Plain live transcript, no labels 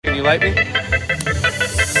You like me?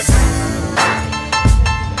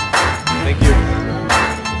 Thank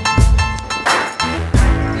you.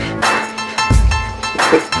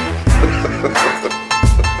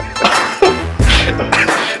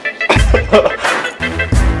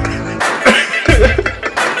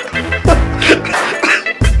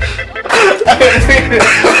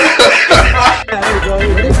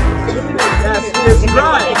 It's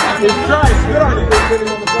dry. It's dry. Spit on it.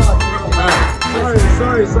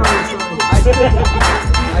 Sorry. I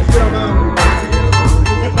spit on my own.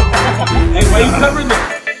 Hey, why you covering the...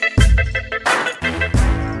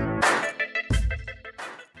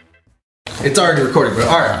 It's already recorded, but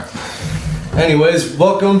alright. Anyways,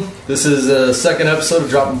 welcome. This is the second episode of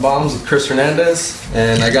Dropping Bombs with Chris Hernandez.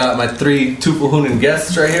 And I got my 3 Tupahunan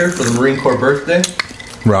guests right here for the Marine Corps birthday.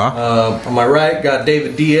 Raw. On my right, got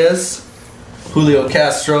David Diaz, Julio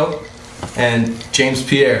Castro, and James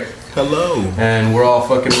Pierre. Hello. And we're all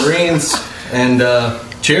fucking Marines. And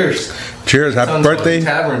cheers. Cheers. Happy Sounds birthday. like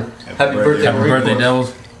Tavern. Happy birthday, Happy Marine birthday, Corps.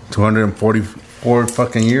 Devils. 244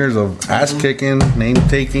 fucking years of ass kicking, name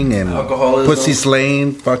taking, and Alcoholism. pussy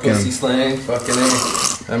slaying. Fucking. Pussy slang, fucking A.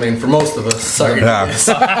 I mean, for most of us. Sorry. Yeah.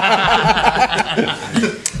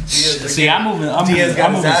 See, I'm moving Diaz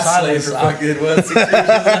got his ass slayed silence. for fucking, what, 6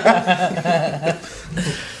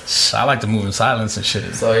 years? I like to move in silence and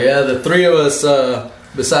shit. So yeah, the 3 of us,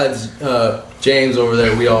 besides James over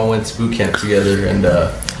there, we all went to boot camp together. And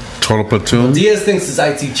Total platoon. Diaz thinks he's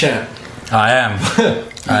IT champ. I am.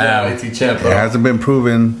 I am. IT champ, It bro. hasn't been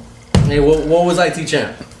proven. Hey, what was IT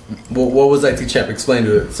champ? What was IT champ? Explain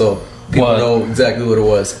to it so people know exactly what it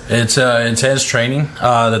was. It's intense training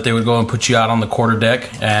that they would go and put you out on the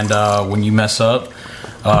quarterdeck, and when you mess up,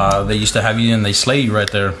 they used to have you and they slay you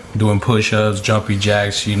right there doing push-ups, jumping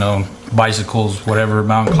jacks, bicycles, whatever,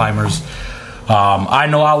 mountain climbers. I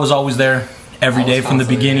know I was always there every day from the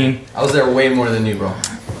beginning. There. I was there way more than you, bro.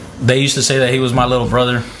 They used to say that he was my little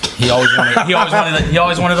brother. He always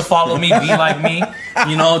wanted to follow me, be like me,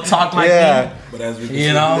 talk like me. But as we can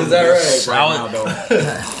You know, Is that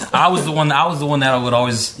right? I was the one that I would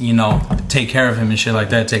always, take care of him and shit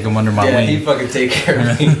like that, take him under my Yeah, wing. he fucking take care of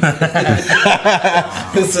me.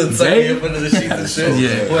 So suck me up under the sheets and shit.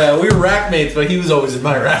 Yeah. Well, we were rack mates, but he was always in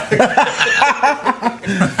my rack.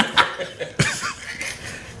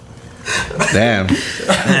 Damn.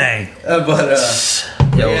 Dang.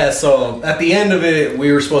 Yeah, so at the end of it,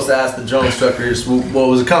 we were supposed to ask the drill instructors. Well, it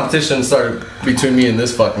was a competition started between me and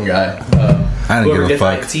this fucking guy. I didn't Whoever give a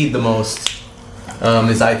fuck. gets IT'd the most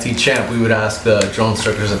is IT champ. We would ask the drill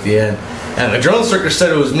instructors at the end. And the drill instructor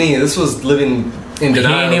said it was me. This was living in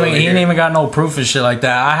denial. He ain't even got no proof and shit like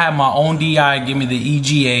that. I had my own DI give me the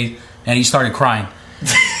EGA, and he started crying,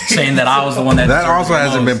 saying that I was the one that. That deserved also it the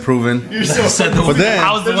hasn't most. been proven. Said But then-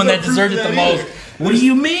 I was the one that deserved it the most. What do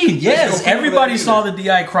you mean? Yes, everybody saw the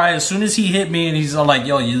DI cry as soon as he hit me, and he's all like,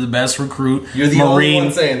 "Yo, you're the best recruit, You're the Marine only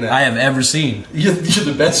one saying that. I have ever seen." You're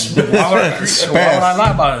the best. Why would I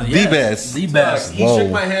lie about it? The Yes, best. the best. He Whoa.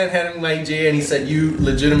 shook my hand, handed me my EGA, and he said, "You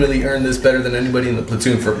legitimately earned this better than anybody in the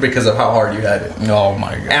platoon because of how hard you had it." Oh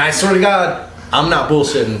my god! And I swear to God, I'm not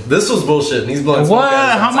bullshitting. This was bullshitting. He's blowing smoke. What?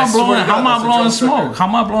 at us. How am I swear to blowing? God, How am I that's a blowing drill smoke? instructor. How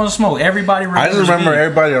am I blowing smoke? Everybody. I remembers just remember me.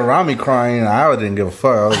 everybody around me crying. I didn't give a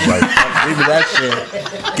fuck. I was like, fuck, give me that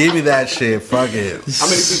shit. Give me that shit. Fuck it. How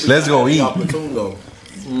many people Let's go in eat. y'all platoon though?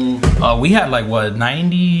 We had like what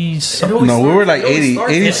 90 something. No, we were like 80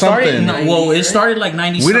 It started. something. It started like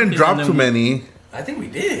 90. We didn't drop something, too and then many. I think we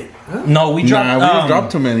did. No, we dropped. Nah, we didn't drop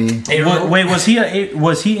too many. Wait,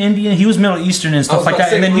 was he Indian? He was Middle Eastern and stuff was like about that.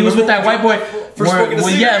 to And say, then he was with that white boy for smoking a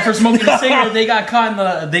cigarette. for smoking a cigarette. They got caught in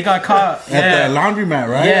the. They got caught. At Yeah. the laundromat,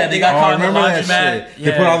 right? Yeah, they got caught in the remember that laundromat. shit.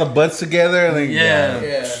 They put all the butts together and then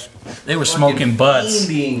Yeah. They were smoking butts.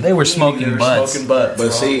 They were smoking butts. Smoking butts.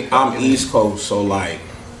 But see, I'm East Coast, so like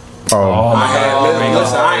Oh, my God.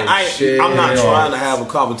 listen, I'm not trying to have a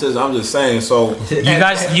competition. I'm just saying. So You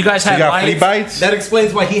guys you had got flea lights. bites? That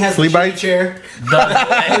explains why he has Flea the shitty bites? chair.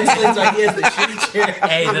 That explains why he has the shitty chair.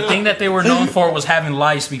 Hey, the thing that they were known for was having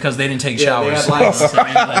lice because they didn't take Yeah, they showers. had lice. So, I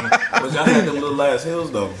mean, like, but y'all had them little ass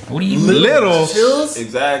hills though. what do you mean? Little. Chills?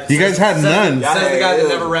 Exactly. You guys had none. Y'all Says the had guy that hills.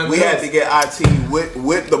 never ran the We had hills. to get IT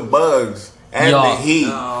with the bugs and Yo. the heat.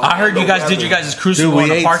 I heard you guys did your guys' Dude, crucible we in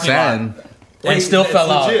the ate parking lot. sand. And still that's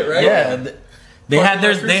fell out. legit, right? Yeah, they had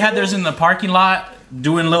theirs in the parking lot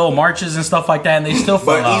doing little marches and stuff like that, and they still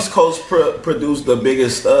fell But out. East Coast produced the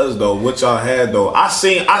biggest studs though, which y'all had though. I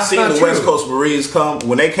seen not the true. West Coast Marines come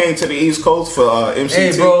when they came to the East Coast for MCT.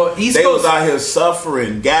 Hey, bro, East they Coast- was out here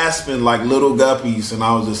suffering, gasping like little guppies, and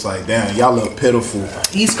I was just like, damn, y'all look pitiful.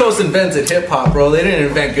 East Coast invented hip hop, bro. They didn't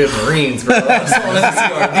invent good Marines, bro. That's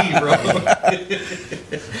CRD, bro.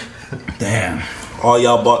 Damn. All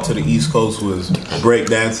y'all bought to the East Coast was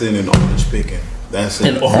breakdancing and orange picking. That's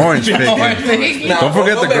it. Orange picking. Nah, Don't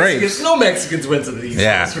forget no the Mexicans- grapes. No Mexicans went to the East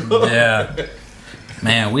Yeah. Coast, bro. Yeah.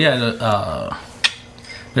 Man, we had the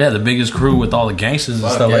biggest crew with all the gangsters and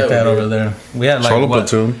Fuck stuff yeah, like that we did. over there. We had like Cholo what,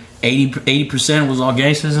 platoon. 80% was all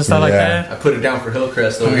gangsters and stuff like Yeah. that. I put it down for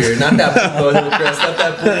Hillcrest over here. Not that Hillcrest. Not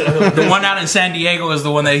that Hillcrest. The one out in San Diego is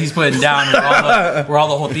the one that he's putting down where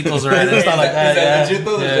all the hotitos are at and stuff like that. Is that yeah. legit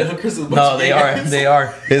though? Yeah. Is Hillcrest a bunch No, of they gay are. guys? They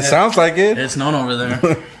are. It sounds like it. It's known over there.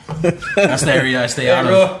 That's the area I stay Yeah, out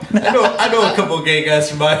bro. of. I know a couple of gay guys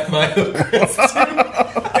from my Hillcrest.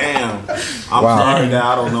 Damn. I'm Wow. sorry that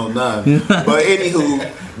I don't know nothing. But anywho,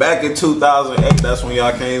 back in 2008, that's when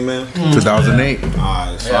y'all came in. 2008.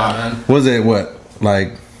 Alright, so Yeah, man. Was it what?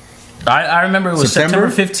 Like I remember it was September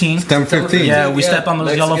 15th. September 15th. Yeah, we Yeah, stepped on those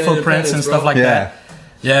Mexican yellow footprints and independence, stuff bro. like Yeah. that.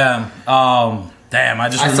 Yeah. Damn, I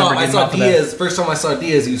just I remember saw getting off of that. Diaz. First time I saw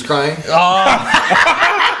Diaz, he was crying. Oh,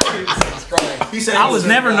 He was crying. he said I he was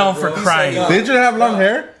never known for crying. Did you have long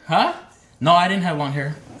hair? Huh? No, I didn't have long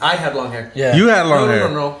hair. I had long hair. Yeah. You had long hair.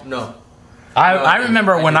 No. I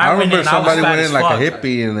remember when I, I went remember in, I was somebody fat went as in like fuck. a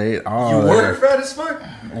hippie and they ate all You that. were fat as fuck.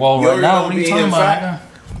 Well, You right now, already what are you know talking being about? fat.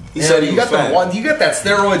 He Yeah, said you he got was fat. you got that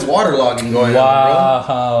steroids waterlogging going on,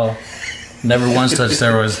 Wow. Never once touched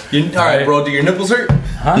steroids. bro. All right, bro. Do your nipples hurt?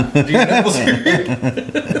 Huh? Do your nipples hurt?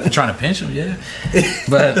 I'm trying to pinch him, yeah.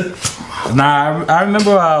 But nah, I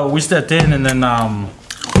remember we stepped in and then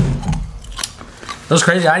it was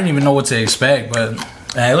crazy. I didn't even know what to expect, but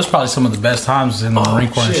it was probably some of the best times in the Marine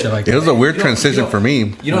Corps and shit. shit like It that. was a weird Yo, transition yo. for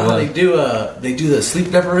me. You know how they do the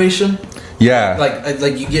sleep deprivation? Yeah.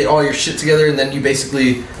 Like you get all your shit together and then you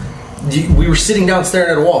basically we were sitting down staring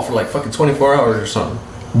at a wall for like fucking 24 hours or something,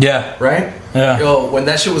 Yeah. right? Yeah. Yo, when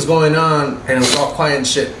that shit was going on and it was all quiet and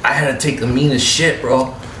shit, I had to take the meanest shit,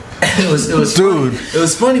 bro. And it was Dude. funny. It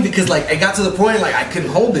was funny because like it got to the point like I couldn't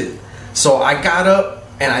hold it, so I got up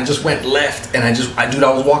and I just went left and I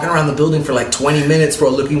was walking around the building for like 20 minutes,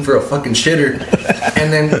 bro, looking for a fucking shitter,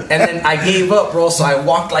 and then I gave up, bro. So I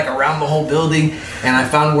walked like around the whole building and I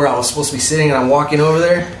found where I was supposed to be sitting and I'm walking over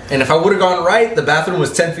there, and if I would have gone right, the bathroom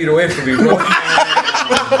was 10 feet away from me, bro.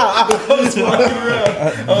 I was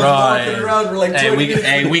walking around for like 20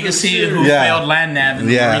 minutes. We can see who Yeah. failed land nav in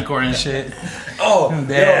the Yeah. Marine Corps and shit. Oh,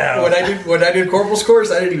 Damn. yo, when I did corporal's course,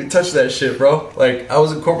 I didn't even touch that shit, bro. Like I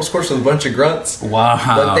was in corporal's course with a bunch of grunts. Wow.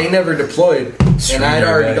 But they never deployed, and I had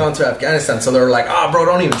already guy. gone to Afghanistan, so they were like, "Oh, bro,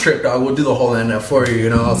 don't even trip, dog. We'll do the whole NF for you." You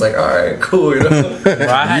know, I was like, "All right, cool." You know, Bro,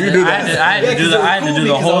 I had to do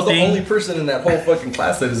the whole I was the only thing. person in that whole fucking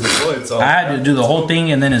class that is deployed. So I had to do the whole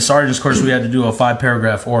thing, and then in sergeant's course, we had to do a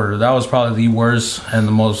 5-paragraph order. That was probably the worst and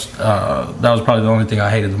the most. That was probably the only thing I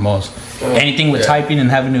hated the most. Anything with yeah. typing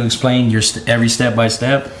and having to explain your every step by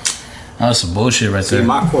step. That was some bullshit right See, there.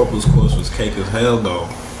 my corporal's course was cake as hell, though.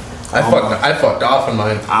 I fucked off on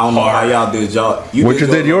mine. I don't know how y'all did y'all. What you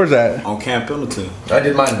did yours at? on Camp Pendleton. I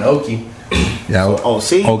did mine in Oki. Yeah. Oh,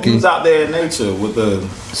 see, Okay. he was out there in nature with the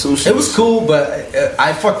sushi. It was cool, but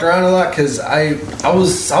I fucked around a lot because I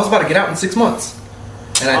was about to get out in 6 months.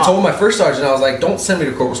 And I told my first sergeant, I was like, "Don't send me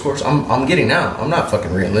to corporal's course. I'm getting out. I'm not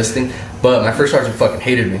fucking re-enlisting." But my first sergeant fucking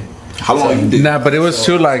hated me. How long you did? Nah, but it was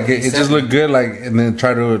too like it just looked good, like, and then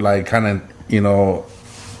try to like kind of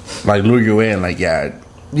like lure you in, like Yeah,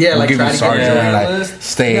 we'll like give try you to sergeant, get me on like, the list.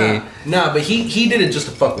 stay. Nah, but he did it just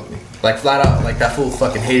to fuck with me, like flat out. Like that fool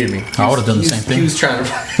fucking hated me. I would've done the He was- same thing. He was trying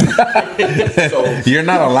to. So, You're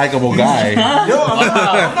not a likable guy. no, I'm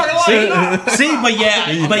not gonna lie. See, but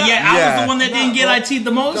I was Yeah. the one that didn't get IT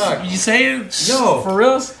the most. Dog. You say it? Yo. For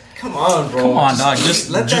real? Come on, bro. Come on, dog. Just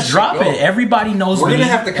let that shit drop go. it. Everybody knows We're me. gonna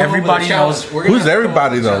have to come Everybody up with a knows. challenge. We're gonna Who's have to come up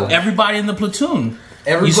everybody, with a though? challenge. Everybody in the platoon.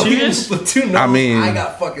 Everybody You in the serious? platoon knows I mean- I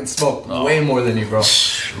got fucking smoked way more than you, bro.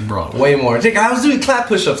 Bro. Way more. Dick, I was doing clap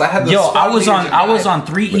push-ups. I had the Yo, squad I was leadership on guy.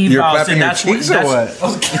 3 You're evals, clapping and your that's what. cheeks or That's,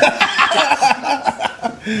 what?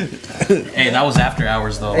 hey, that was after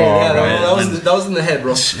hours though. Hey, yeah, Right. that was in the head,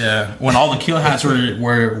 bro. Yeah, when all the kill hats were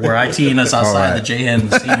ITing us outside Alright. the J and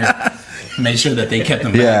the senior, made sure that they kept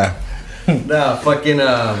them back. Yeah. Nah, fucking.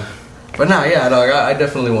 But nah, yeah, dog. I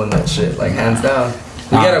definitely won that shit, like hands down.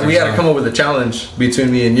 We I gotta think we gotta so. come up with a challenge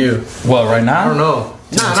between me and you. Well, right now, I don't know.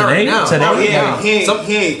 Nah, not Today? right now. Today? Not right Yeah, now. he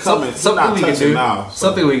ain't coming. He Something not we can touching do. now, so.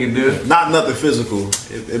 Something we can do. Not nothing physical.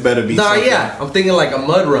 It better be. Nah, something. yeah. I'm thinking like a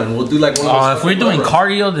mud run. We'll do like one of those. if we're fucking doing mud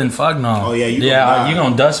runs. cardio, then fuck no. Oh, yeah, you gonna die. you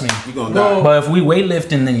gonna dust me. You gonna No. die. But if we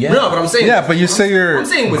weightlifting, then yeah. No, but I'm saying. Yeah, but you say you're I'm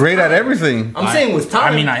saying with great at time. everything. I'm saying with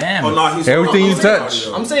time. I mean, I am. Oh no, he's Everything you I'm touch.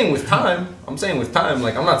 saying I'm saying with time.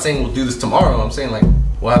 Like I'm not saying we'll do this tomorrow. I'm saying like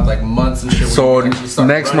we'll have like months and shit. where So we can actually start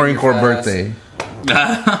next running Marine Corps your fat ass. birthday,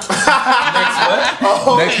 Next Marine Yeah, Corps a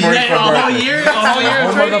whole birthday. year, a whole year, Whole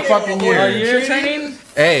of training? motherfucking A year. year of training.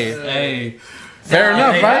 Hey, Hey, fair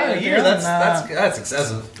enough, hey, right? A year, that's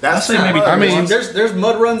excessive. That's say maybe not- I mean, There's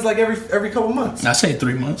mud runs like every couple months. I say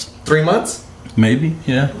 3 months, 3 months. maybe.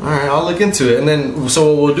 Yeah. All right, I'll look into it. And then,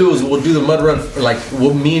 so what we'll do is we'll do the mud run. Like,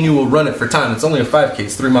 me and you will run it for time. It's only a 5K,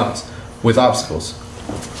 it's 3 miles with obstacles.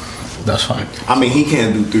 That's fine. I mean, he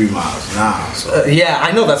can't do 3 miles now. So Yeah,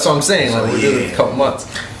 I know. That's what I'm saying. Like, we'll do it in a couple months.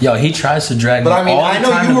 Yo, he tries to drag But me I mean, all I the know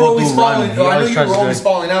time you to were go always do falling. running. He I know always you tries were to always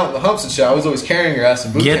drag. falling out in the humps and shit. I was always carrying your ass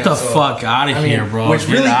in boot Get camp, the so- fuck out of here, bro. Which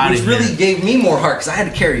Get really, outta which here. really gave me more heart because I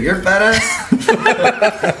had to carry your fat ass.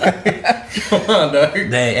 Come on, dog.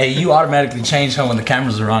 Hey, you automatically change him when the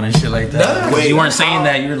cameras are on and shit like that. No. Wait, you weren't saying how-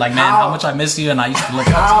 that. You were like, man, how- how much I miss you, and I used to look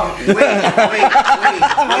up how? to you.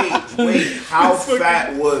 Wait. How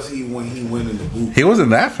fat was he when he went in the boot? He wasn't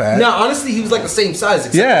that fat. No, honestly, he was like the same size,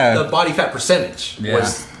 except Yeah. the body fat percentage Yeah.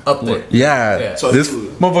 was up there. Yeah. Yeah. So This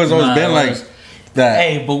you- motherfucker's always Nah, been it like was- that.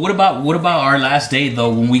 Hey, but what about our last day though?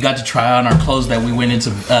 When we got to try on our clothes that we went into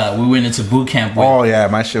boot camp with. Oh yeah,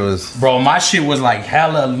 my shit was. Bro, my shit was like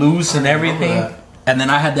hella loose and everything. that. And then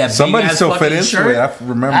I had that Somebody big ass still fit fucking into shirt. it, I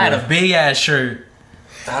remember. I had a big ass shirt.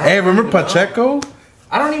 Hey, remember Pacheco?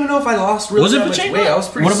 I don't even know if I lost really Was it that much Pacheco? weight. I was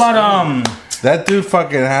pretty. What about That dude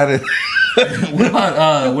fucking had it. what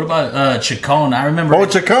about Chacon? I remember. Oh,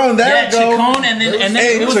 Chacon, there Yeah, you go. Chacon, and then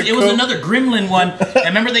Hey, it was Chacon. another Gremlin one. And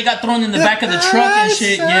remember they got thrown in the back of the truck and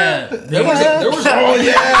shit. Yeah, There was Oh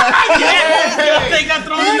yeah. yeah, they got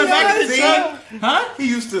thrown in the back of the truck. Huh? He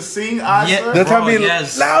used to sing I Yeah. Sir. That's how me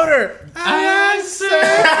Yes. louder.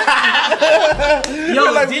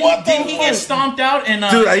 Yo, like, what didn't the he get fuck? stomped out in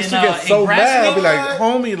Dude, I used to get so mad. I'd be like,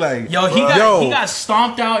 homie, like, Yo, he got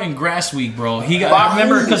stomped out in Grass Week, bro. He got. I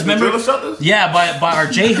remember because The Driller Shutters? yeah, by our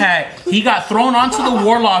J hack, he got thrown onto the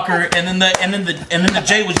war locker, and then the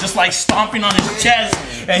J was just like stomping on his chest,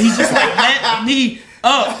 and he's just like, let me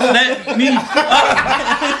up, like,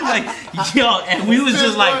 yo, and we was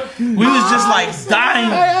just like dying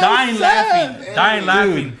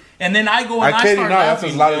laughing. And then I go and I I kid you start not, that's laughing.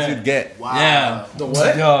 as loud as you'd get. Yeah. The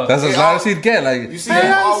what? Yo. That's as loud as he'd get. Like, You see,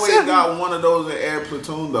 I always got one of those in Air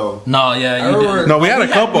Platoon though. No, yeah, you remember- did. no, we had a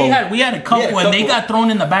couple. We had a couple, Yeah, and they couple. got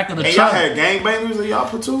thrown in the back of the And y'all truck. had gangbangers in y'all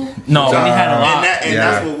platoon? No, we had a lot. And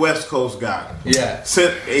Yeah. that's what West Coast got. Yeah.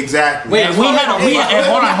 Exactly. Wait, And we had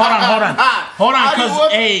hold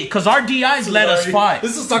on, Hey, cause our DIs let us fight.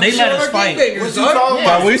 This is talking They shit let on us our fight. gangbangers, What you dog. talking Yeah.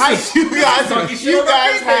 about? we used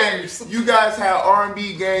to- You guys had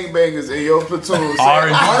R&B gangbangers in your platoon.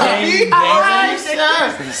 R&B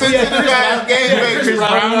gangbangers? Since you guys gangbangers, Chris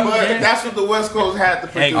Brown, but yeah. that's what the West Coast had to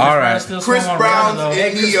produce. Hey, All right. Chris Brown's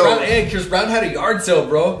Hey, Chris Brown had a yard sale,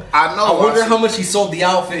 bro. I know. I wonder how much he sold the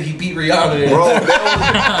outfit he beat Rihanna in. Bro,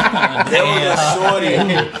 there was a shorty. I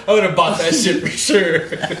would have bought that shit for sure.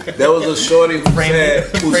 There was a shorty who said frame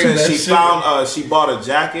that she shit. found she bought a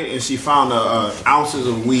jacket and she found ounces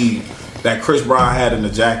of weed that Chris Brown had in the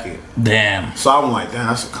jacket. Damn. So I'm like, damn,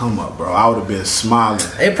 that's a come up, bro. I would have been smiling.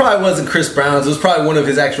 It probably wasn't Chris Brown's. It was probably one of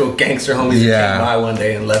his actual gangster homies who Yeah. came by one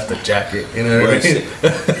day and left a jacket. You know what I mean?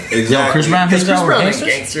 Exactly. Chris Brown Because hangs Chris out with Brown is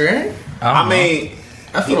gangsters? gangster, right? I mean,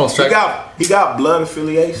 I feel on strike. he got blood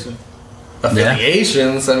affiliation.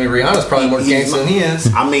 Affiliations. I mean, Rihanna's probably more He's gangster than he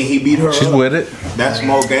is. I mean, he beat her She's up. with it. That's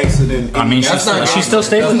more gangster than. I mean, That's not she still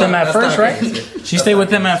stayed that's with them not- at that's first, not right? gangster. She stayed with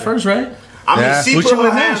them at first, right? I mean, Yeah. she What put you her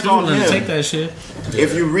with him? hands She on was gonna him. take that shit.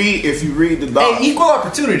 If you read the doc, Hey, equal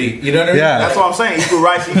opportunity. You know what I mean? Yeah. that's what I'm saying. Equal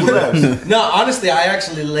rights, equal lefts. No, honestly, I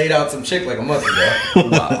actually laid out some chick like a month ago.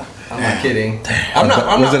 Wow. I'm not kidding. I'm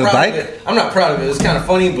not Was it a proud dyke? of it. I'm not proud of it. It's kind of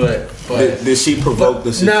funny, but Did she provoke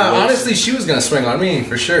the situation? no, honestly, she was gonna swing on me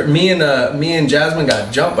for sure. Me and Jasmine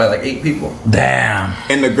got jumped by like 8 people. Damn.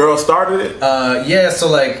 And the girl started it. Yeah, so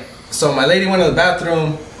my lady went to the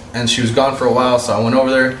bathroom and she was gone for a while, so I went over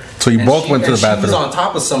there. So you And both went to the She was bathroom. on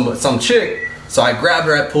top of some chick. So I grabbed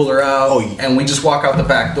her, I pulled her out, Oh, yeah. and we just walk out the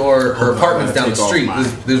back door. Her apartment's down the Take off street. my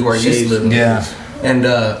This is where I used to shades. live. Yeah. And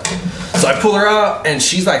so I pull her out, and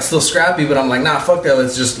she's like still scrappy, but I'm like, nah, fuck that.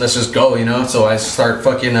 Let's just go, you know. So I start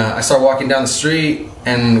walking down the street,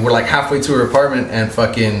 and we're like halfway to her apartment, and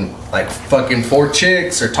fucking 4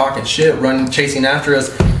 chicks are talking shit, chasing after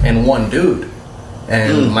us, and one dude.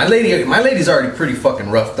 And my lady's already pretty fucking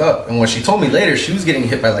roughed up. And when she told me later, she was getting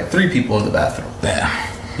hit by like 3 people in the bathroom. Damn.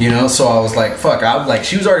 You know, so I was like, fuck.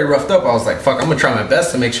 She was already roughed up. I was like, fuck. I'm gonna try my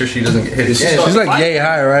best to make sure she doesn't get hit again. She's like yay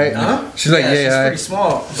high, right? Huh? She's like yeah, yay she's high. pretty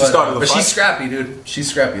small, started the but fight? she's scrappy, dude. She's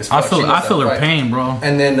scrappy as I fuck. feel She knows I how feel to her fight. pain, bro.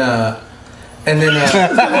 And then And then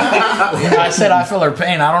I said I feel her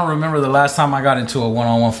pain. I don't remember the last time I got into a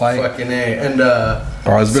one-on-one fight. fucking A. And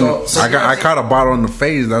it's been. I caught a bottle in the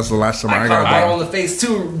face. That's the last time I got a a bottle bottle. in the face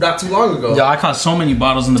too, not too long ago. Yo, I caught so many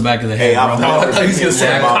bottles in the back of the head, Hey, I've bro. I never thought he was gonna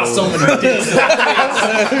say I caught bottles. so many dicks. He's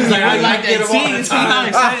like, I like get that. him all the See how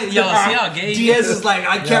excited? Yo, see how gay he Diaz is? is like,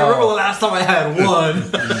 I can't remember the last time I had one.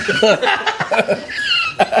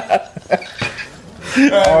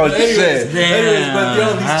 Oh shit! Anyways, but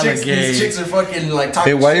yo, Damn, these chicks are fucking like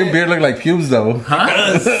talking Hey, why your shit. beard look like pubes though?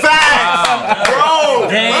 Facts, bro.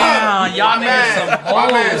 Damn, y'all My niggas some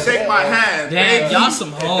man, hoes. shake my hand. Damn, y'all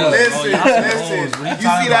some hoes. Listen, bro. Y'all some hoes. listen. What are You see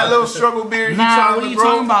talking that about? little struggle beard? Nah, trying what to are you grow?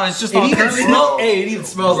 talking about? It's just all It even curly. smells. Hey, it even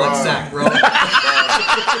smells like sack, bro.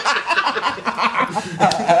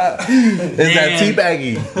 Is that Damn.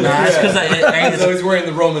 teabaggy? Nah, it's because He's always wearing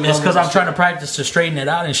the Roman. it's because I'm trying to practice to straighten it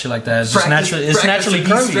out and shit like that. It's just naturally, it's Practice naturally to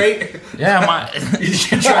be curly. straight. Yeah, my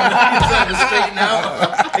You're trying to straighten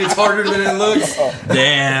out. It's harder than it looks.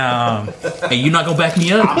 damn. Hey, you not gonna back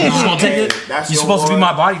me up? You just gonna take it? That's You're your supposed to boy. be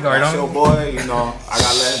my bodyguard, That's huh? your boy. You know, I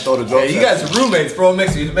gotta let him throw the jokes. Hey, you at guys are roommates, bro.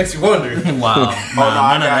 It makes you wonder. Wow. Oh, no, Nah,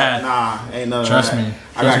 I none of that. Nah, ain't none Trust of that. me.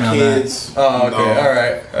 I Trust me got on kids. Oh, okay. You know,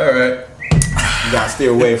 All right. You gotta stay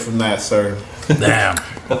away from that, sir. Damn.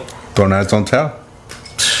 Don't ask, don't tell.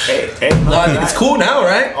 Hey, It's cool now,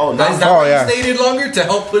 right? Oh, Is that oh, why yeah. you stayed in longer to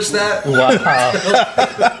help push that? Wow.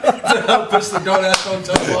 To help push the don't ask, don't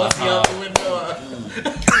tell policy out the window.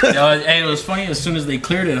 Yo, hey, it was funny. As soon as they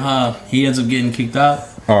cleared it, huh? He ends up getting kicked out.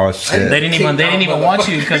 Oh shit! They didn't even want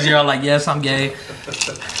you because you're all like, yes, I'm gay.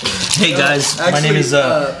 Hey guys, my name is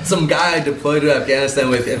some guy I deployed to Afghanistan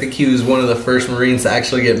with. I think he was one of the first Marines to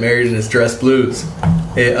actually get married in his dress blues.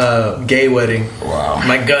 Gay wedding. Wow.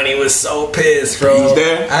 My gunny was so pissed, bro. You was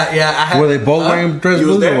there? I had, Were they both wearing dress you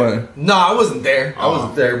was blues or there? what? No, I wasn't there. I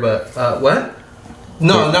wasn't there, but what?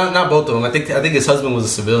 No, not both of them. I think his husband was a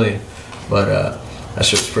civilian, but that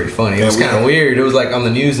shit was pretty funny. It was we kind of had- weird. It was like on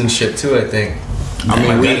the news and shit too. I think. I mean,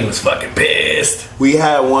 my we- gunny was fucking pissed. We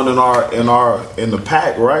had one in the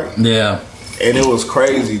pack, right? yeah. And it was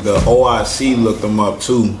crazy. The OIC looked him up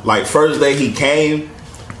too. Like first day he came,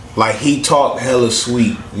 like he talked hella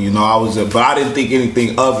sweet. You know, but I didn't think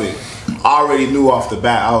anything of it. I already knew off the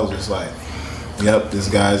bat. I was just like, "Yep, this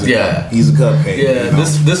guy's he's a cupcake." Yeah, you know?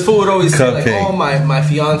 this fool would always say like, Cupcake. "Oh, my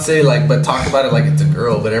fiance," like, but talk about it like it's a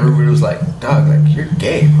girl. But everybody was like, "Dog, like you're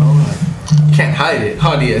gay, bro. Like, you can't hide it,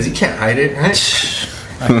 huh, Diaz? You can't hide it, right?"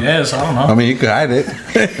 I guess I don't know. I mean, you could hide it.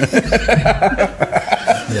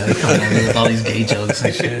 Yeah, they come in with all these gay jokes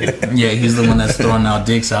and shit. Yeah, he's the one that's throwing out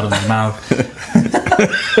dicks out of his mouth.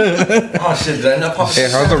 Oh shit, did I not pop? Hey,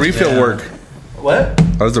 how's the refill work? What?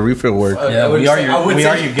 How's the refill work? Yeah, we are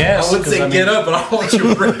your guests. I would 'cause say I mean- get up, but I don't want you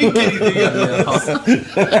to break anything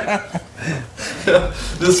up.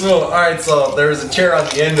 This fool. All right, so there was a chair on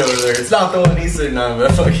the end over there. It's not the one he's sitting on,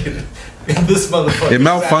 but fucking this motherfucker. It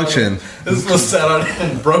malfunctioned. sat on it. This fool sat on it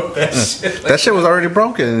and broke that shit. That shit was already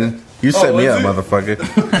broken. You set me was up, it? motherfucker.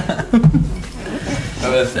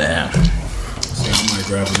 Damn. I might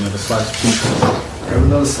grab another slice of pizza. Grab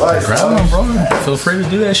another slice. Grab one, bro. Feel free to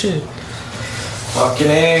do that shit. Fucking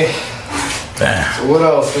A. Damn. So what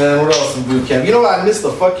else, man? What else in boot camp? You know what? I missed the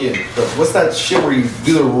what's that shit where you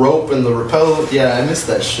do the rope and the rappel? Yeah, I missed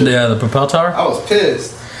that shit. Yeah, the propel tower. I was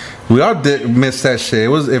pissed. We all did miss that shit.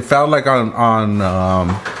 It felt like on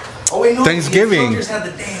Oh wait, no. Thanksgiving. The instructors had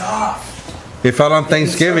the day off. it felt on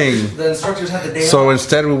Thanksgiving. The instructors had the day So off.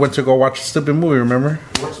 instead, we went to go watch a stupid movie. Remember?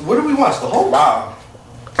 What did we watch? The whole Wow.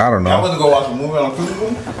 I don't I know. wasn't gonna watch a movie on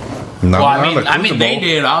Crucible. No, Well, not I mean, the Crucible. they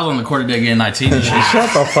did. I was on the quarterdeck getting 19 and shit.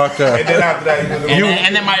 Shut the fuck up. And then after that,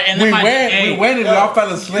 And then my We went and we all fell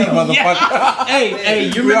asleep, motherfucker.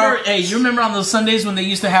 Hey, you remember on those Sundays when they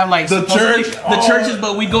used to have like The supposedly church? the churches,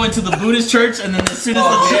 but we go into the Buddhist church, and then as soon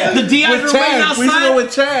as the DIs With were waiting Chang. We used to outside, go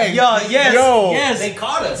with Chang. yo, yes, Yo. yes, They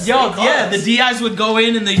caught us. yo, They caught yeah, us. the DIs would go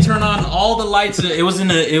in and they turn on all the lights. It was in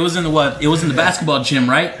the basketball gym,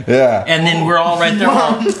 right? Yeah. And then we're all right there,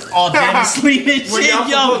 all dead asleep and When shit, y'all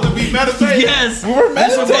yo. supposed to be meditating. Yes, We were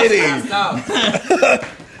meditating. Stop.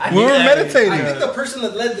 We were meditating. I think the person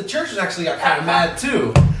that led the church actually got kind of mad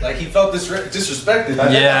too. Like he felt disrespected. I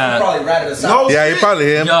think Yeah. he probably ratted us No. out. Yeah, he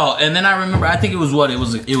probably him. Yo, and then I remember, I think it was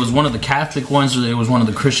one of the Catholic ones, or it was one of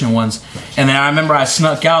the Christian ones. And then I remember I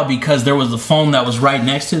snuck out because there was the phone that was right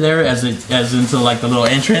next to there, as into like the little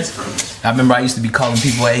entrance. I remember I used to be calling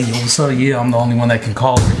people, "Hey, yo, what's up? Yeah, I'm the only one that can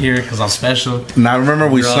call over here because I'm special." And I remember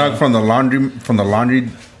we Bro. snuck from the laundry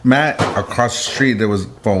mat across the street. There was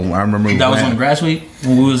phone. I remember That was on the grass week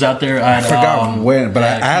when we was out there. I forgot when, but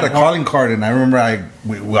yeah, I had a calling card, and I remember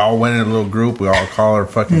we all went in a little group. We all call her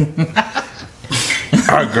fucking.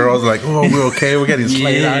 Our girls like, oh, we're okay. We're getting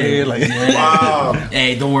slayed out here. Like, Wow.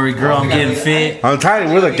 Hey, don't worry, girl. I'm getting fit. I'm tired.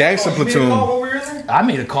 We're the gangster platoon. I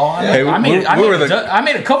made a call. Hey, I made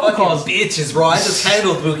a couple Fucking calls. bitches, bro. I just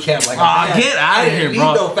handled boot camp like Get out of here,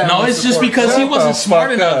 bro. No, it's just because he wasn't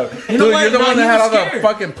smart enough. You know Dude, what? you're the No, one he that had all was the scared.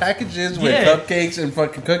 fucking packages with Yeah. cupcakes and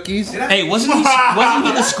fucking cookies. Hey, wasn't he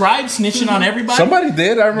the scribe snitching on everybody? Somebody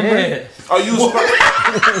did. I remember. Yeah. Oh, you was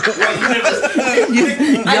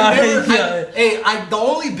The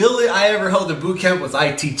only billet I ever held at boot camp was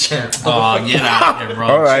IT champ. Oh, get out of here, bro.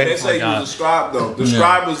 All right. They say you God. was a scribe though. The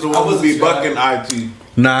scribe was the one who was be a scribe. bucking IT.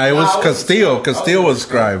 Nah, it was Nah, I was- Castillo. Castillo was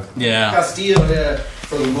scribe. Yeah. Castillo, yeah,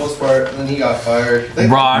 for the most part, and then he got fired. Bro,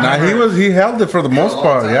 I Nah, remember- he held it for the most long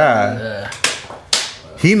part. time, Yeah.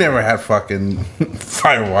 He never had fucking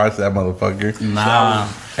firewash, that motherfucker. Nah.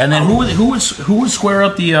 And then who would square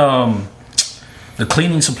up the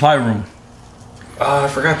cleaning supply room? I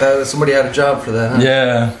forgot that somebody had a job for that. Huh?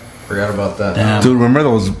 Yeah. Forgot about that. Damn. Dude, remember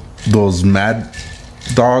those mad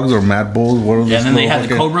dogs or mad bulls? What are those? And then they little had the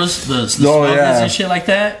fucking- cobras, the smell goods yeah. and shit like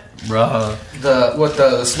that, bro.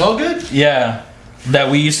 The smell good? Yeah,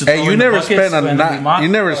 that we used to. Hey, throw you in the never buckets spent when we mopped. you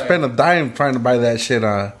never spent a dime trying to buy that shit.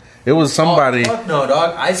 It was somebody. Oh, fuck no,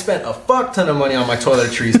 dog. I spent a fuck ton of money on my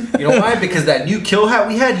toiletries. You know why? Because that new kill hat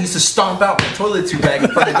we had used to stomp out my toiletry bag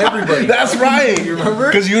in front of everybody. That's right. You remember?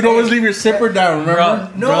 Because you'd always leave your zipper down.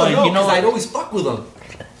 Remember? Bro, No, you know because what? I'd always fuck with him.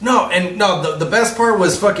 The best part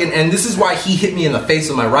was fucking, and this is why he hit me in the face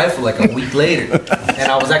with my rifle like a week later,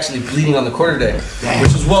 and I was actually bleeding on the quarterdeck,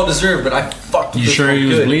 which was well deserved. But I fucked. You with this sure one he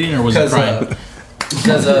was good. bleeding or was he crying?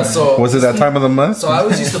 So Was it that time of the month? So I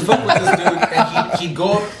always used to fuck with this dude, and he'd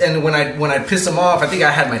go up, and when I piss him off, I think I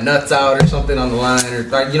had my nuts out or something on the line, or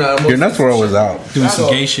Your nuts were always out. Doing some So-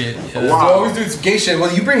 gay shit. Yeah. So I always doing some gay shit.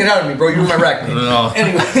 Well, you bring it out of me, bro. You were my rack mate. No.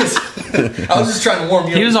 Anyways, I was just trying to warm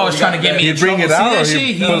you up. He was always before trying to we got get me He'd in bring trouble. it See out that or shit?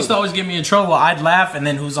 he'd He put- used to always get me in trouble. I'd laugh, and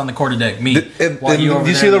then who's on the quarterdeck? Me. While You over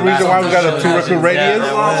see there the reason why we got a laughing. 2 record radius?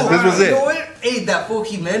 Yeah. This was You know it. what? Hey, that fool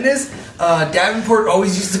Jimenez, Davenport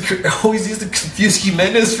always used to confuse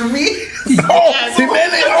Jimenez for me. Oh,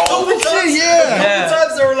 Jimenez! Oh, shit, yeah. Yeah.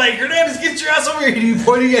 Sometimes they were like, Hernandez, get your ass over here. And he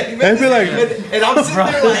pointing at Jimenez. They'd be like- and I'm sitting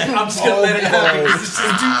there like, I'm just going to let it happen because it's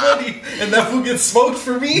just too funny. And that fool gets smoked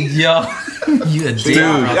for me. Yo, you a dick. You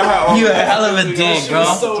a hell of a dick, bro.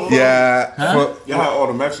 So Yeah. Huh? Y'all had all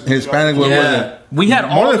the Mexicans. Hispanic, what was Yeah, it? we had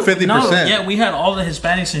More all than 50%. No, yeah, we had all the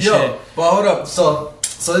Hispanics and shit. Yo, but hold up. So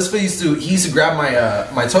this fool used to grab my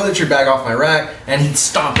my toiletry bag off my rack and he'd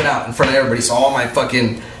stomp it out in front of everybody. So all my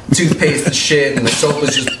fucking toothpaste and shit and the soap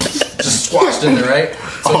was just squashed in there, right?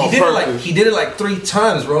 So On purpose. he did it like 3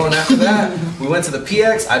 times, bro. And after that, we went to the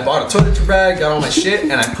PX. I bought a toiletry bag, got all my shit,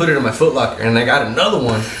 and I put it in my Foot Locker. And I got another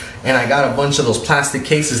one. And I got a bunch of those plastic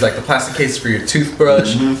cases, like the plastic case for your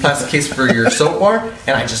toothbrush, plastic case for your soap bar,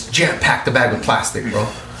 and I just jam-packed the bag with plastic, bro.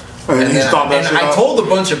 And he stomped that And shit I out. told a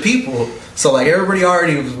bunch of people, so like everybody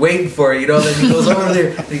already was waiting for it, you know. Then he goes over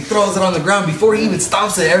there and he throws it on the ground before he even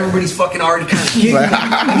stomps it. Everybody's fucking already kind of giggling.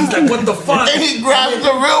 And he's like, "What the fuck?" And he grabs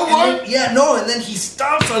the real And one. then- yeah, no, and then he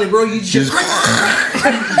stomps on it, bro. You just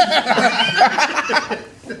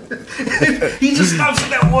he just stomps it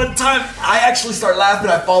that one time. I actually start laughing.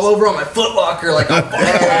 I fall over on my Foot Locker like I'm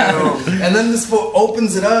falling. And then this fool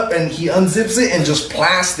opens it up and he unzips it and just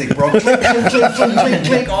plastic, bro. Clink, clink, clink, clink, clink,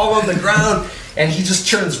 clink, all on the ground. And he just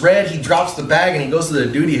turns red. He drops the bag and he goes to the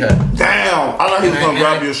duty hut. Damn, I thought he was gonna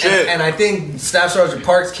grab your shit. And I think Staff Sergeant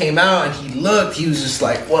Parks came out and he looked. He was just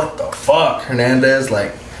like, "What the fuck, Hernandez?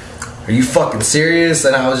 Like, are you fucking serious?"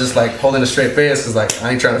 And I was just like holding a straight face because like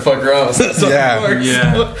I ain't trying to fuck around. So Yeah,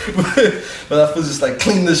 yeah. But that was just like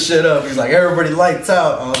clean this shit up. He's like, everybody lights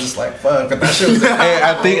out. I was just like, fuck. But that shit was. Hey,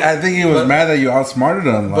 I think he was mad that you outsmarted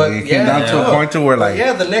him. But Like, it came down to yeah. a point to where like,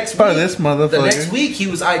 Yeah, the next fuck week, this motherfucker. The next week he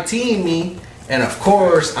was ITing me, and of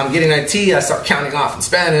course I'm getting IT. I start counting off in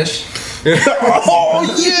Spanish.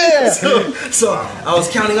 oh yeah. So I was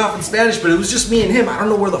counting off in Spanish, but it was just me and him. I don't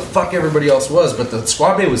know where the fuck everybody else was, but the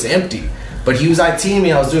squad bay was empty. But he was ITing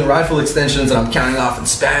me. I was doing rifle extensions, and I'm counting off in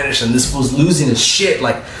Spanish, and this fool's losing his shit,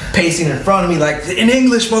 like pacing in front of me, like in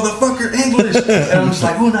English, motherfucker, English. And I'm just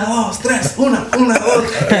like, una, dos, tres, una, dos.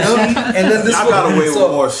 You know? And then this I fool- got away with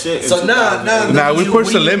more shit in So now, 2008. Nah, we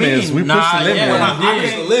pushed the What do you limits. mean? We pushed the limits. Yeah, I we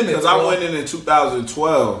pushed did. the limits, Because I bro. went in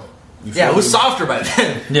 2012. Yeah, it was softer by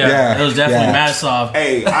then. Yeah, it was definitely Yeah. mad soft.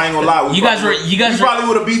 Hey, I ain't gonna lie. You guys were- probably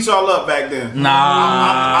would have beat y'all up back then.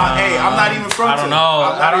 Nah, Hey, I'm not even from. I don't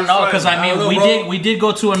know, because I mean, I don't know, we bro. did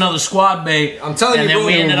go to another squad bay. I'm telling and you, then bro,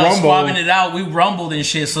 we we ended up rumbled. swabbing it out. We rumbled and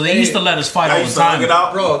shit, so they used to let us fight I all the used to hug time. it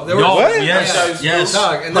out, Bro, there Yo, was What? yes, yes.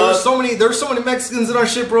 Dog, and there were so many Mexicans in our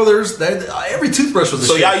shit, bro. Every toothbrush was a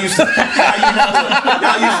So shit. y'all used to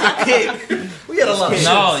kick. We had a lot of shit.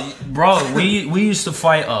 No, bro, we used to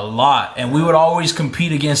fight a lot, and we would always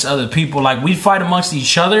compete against other people. Like we'd fight amongst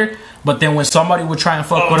each other, but then when somebody would try and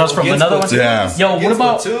fuck with us from against another one, platoons. yo, what Against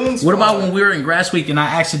about platoons? what about when we were in Grass Week and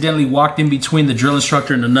I accidentally walked in between the drill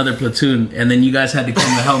instructor and another platoon, and then you guys had to come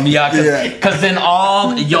to help me out, because then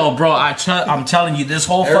bro, I'm telling you, this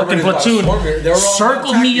whole fucking Everybody's about to platoon swarm you. They were all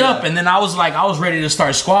circled attacking me you. up, and then I was ready to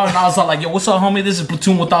start squabbing. I was like, yo, what's up, homie? This is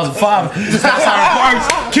platoon 1005. Just outside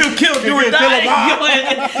Parks. Kill, do or die. Yo,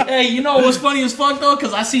 and, hey, you know what's funny as fuck though?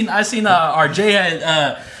 Because I seen RJ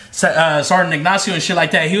had Sergeant Ignacio and shit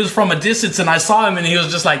like that. He was from a distance, and I saw him, and he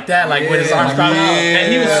was just like that, like with his arms crossed,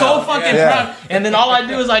 and he was so fucking proud. And then all I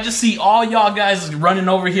do is I just see all y'all guys running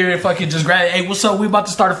over here and fucking just grab. Hey, what's up? We about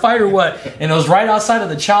to start a fight or what? And it was right outside of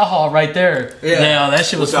the chow hall right there. Yeah, that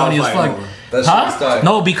shit was What y'all funny as fuck. fighting over? That shit was tight.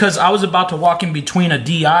 No, because I was about to walk in between a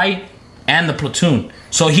DI and the platoon.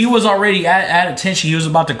 So he was already at attention. He was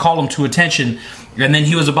about to call him to attention, and then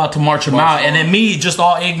he was about to march him out. And then me, just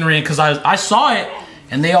all ignorant, because I saw it,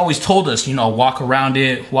 and they always told us, walk around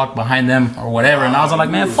it, walk behind them, or whatever. And I was like,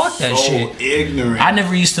 man, fuck that shit. Ignorant. I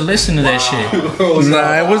never used to listen to that shit.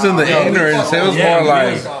 Nah, it wasn't the ignorance. It was Yeah, more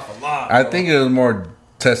like, Off a lot, I think it was more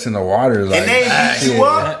testing the waters. Like, And they beat you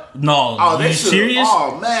up. No, Oh, they you should. serious?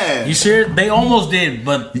 Oh man. You serious? They almost did,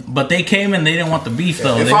 but they came and they didn't want the beef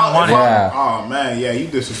though. They If didn't I, want if it. I, oh man, yeah, you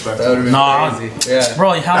disrespectful. That would've been Nah, crazy. Yeah.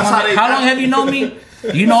 bro, how long have you known me?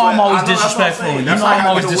 You know I'm always I know, that's what I'm disrespectful. saying. You That's know like I'm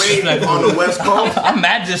always having to wait disrespectful. on the West Coast. I'm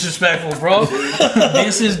mad disrespectful, bro.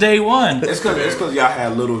 Been since day one. It's because y'all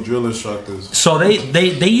had little drill instructors. So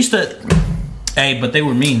they used to. Hey, but they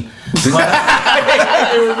were mean.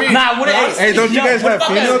 Nah, what? Hey, don't you guys have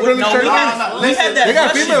female drill No, we instructors? had that. They got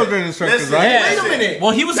Russian. female drill instructors, Listen, right? Yeah. Wait a minute.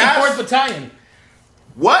 Well, he was in That's- 4th Battalion.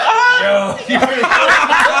 What? Yo,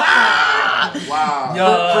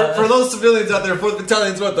 Wow. For those civilians out there, 4th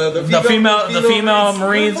Battalion's what the female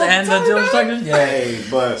Marines and the drill instructors. Yeah. Hey,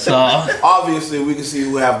 but So obviously we can see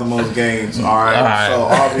who have the most gains. All right. All right. So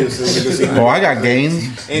obviously we can see. Oh, I got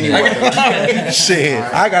gains. Anyway, Shit,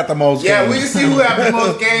 I got the most yeah, gains. we can see who have the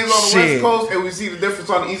most gains on the Shit. West Coast, and we see the difference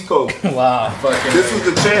on the East Coast. wow. This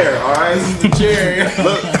is the chair. All right. This is the chair.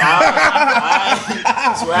 Look.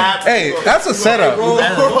 That's what happens. Hey, that's a setup. Roll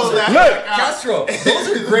that Look. back out. Castro, those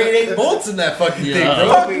are grade 8 bolts in that fucking thing, Yeah.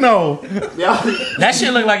 bro. Fuck no. Yeah. That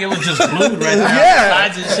shit looked like it was just glued right there. Yeah.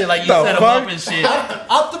 Sides and shit, like you The set them fuck? up and shit.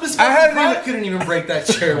 Optimus I hadn't Prime even- couldn't even break that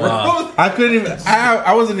chair, bro. Wow. I couldn't even.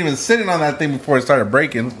 I wasn't even sitting on that thing before it started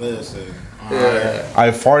breaking. Listen. Yeah. I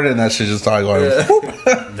farted and that shit just started going. whoop.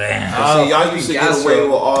 Damn. See, y'all used to get Gastro. away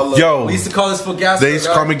with all of Yo, We used to call this for gas. they used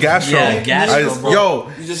to call me gastro. Yeah, gastro, bro.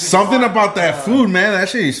 Yo, just- something about that food, man. That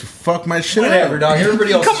shit used to fuck my shit Whatever, up. dog.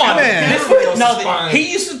 Everybody else. Come on, man. Everybody else no, is fine.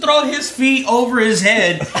 he used to throw his feet over his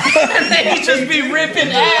head, and then he'd just be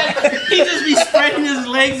ripping ass. He'd just be spreading his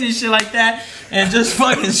legs and shit like that, and just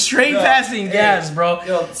fucking straight passing gas, bro.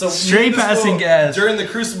 Yo, so Straight me and this passing fool, gas. During the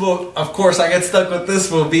Crucible, of course, I get stuck with this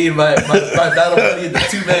one being my battle buddy in the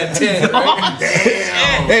 2-man tent. Right?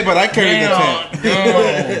 Hey, but I carried the tent.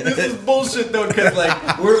 This is bullshit though, because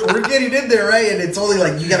like we're getting in there, right? And it's only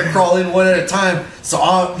like you gotta crawl in one at a time. So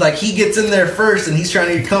like he gets in there first, and he's trying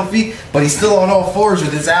to get comfy, but he's still on all fours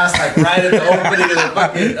with his ass like right at the opening of the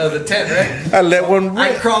bucket of the tent, right? I let one I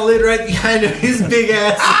rip. crawl in right behind him, his big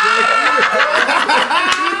ass.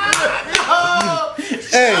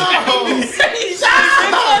 Hey,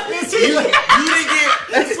 You didn't get.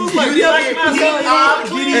 This was like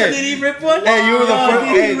Did he rip one? hey, you were the first.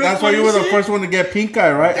 Hey, that's why you were the first one to get pink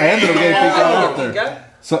eye, right? I ended up getting pink eye after. Okay.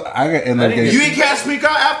 So I ended up You getting. ain't catch me out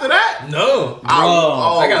after that? No,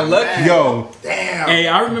 Oh, I got lucky. man. Yo, Damn. Hey,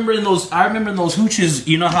 I remember in those hooches.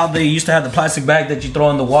 You know how they used to have the plastic bag that you throw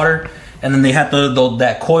in the water, and then they had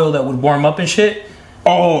that coil that would warm up and shit.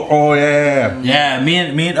 oh yeah. Yeah, me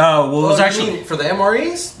and it was You actually. mean for the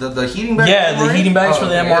MREs, the heating bags. Yeah, the heating bags for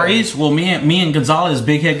the yeah. MREs. Well, me and Gonzalez,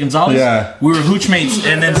 Big Head Gonzalez, Yeah. we were hooch mates,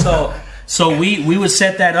 and then so we would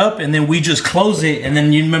set that up, and then we just close it, and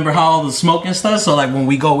then you remember how all the smoke and stuff. So like when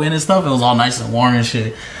we go in and stuff, it was all nice and warm and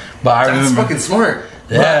shit. But I That's remember, fucking smart.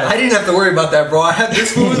 Yeah. I didn't have to worry about that, bro. I had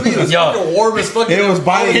this food with me. It was Yo. fucking warm as fucking. It was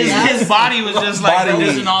body heat. His body was just like Body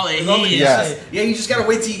losing heat. all the heat. Yeah. Yeah, you just gotta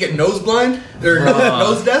wait till you get nose blind or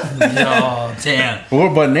nose deaf. Oh, damn.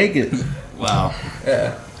 We're butt naked. Wow.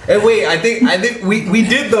 Yeah. Hey, wait, I think we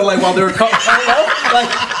did though, like while they were coming, like,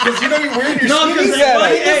 because you know you're wearing your No, skivvies, because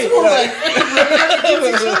like, hey, this one, like,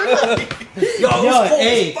 yo, it was cold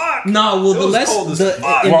as fuck. no, well, It the was less cold as the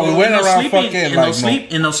fuck. in Well, we those went around sleeping- fucking, in like, those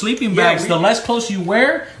in those sleeping Yeah, bags. we- The less clothes you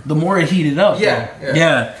wear, the more it heated up. Yeah, bro.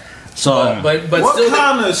 yeah. So, But What still,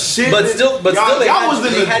 kind of shit? but still, y'all, they y'all had- was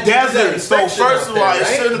in they the had to do that desert. So inspection first out of there, all, it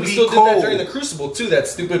right? shouldn't we be still cold. did that during the Crucible too. That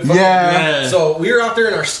stupid. Fucking Yeah. So we were out there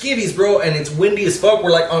in our skivvies, bro, and it's windy as fuck.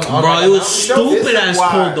 We're like on bro, like it a was mountain. stupid This is as why.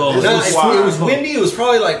 cold though. This No, is it why. was windy. It was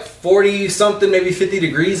probably like 40 something, maybe 50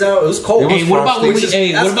 degrees out. It was cold. It was Hey, what about when Which we? is-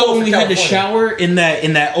 Hey, that's what about cold when for we had to California. shower in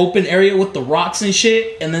that open area with the rocks and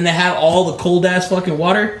shit, and then they had all the cold ass fucking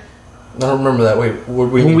water? I don't remember that. Wait,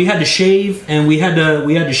 When we had to shave and we had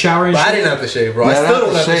to shower and But I shit. didn't have to shave, bro. Yeah, I I still have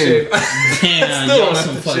don't to have to shave. Damn, Still y'all don't some have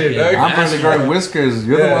to fucking shave, dog. I'm pretty growing whiskers.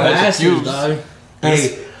 You're the Yeah. one that's bastards, confused. dog.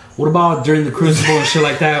 Hey, what about during the Crucible and shit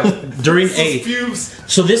like that? During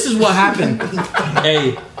so this is what happened.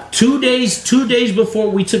 Hey, 2 days before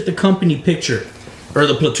we took the company picture or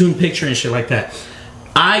the platoon picture and shit like that,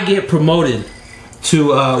 I get promoted to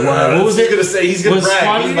what was He's it? gonna say he's gonna Was brag.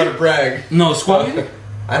 squad He's about leader? to brag. No, squad leader.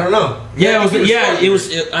 I don't know. Yeah, squad it leader. was.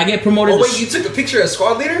 I get promoted. Oh to wait, you took a picture as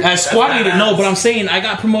squad leader? as squad leader. No, but I'm saying I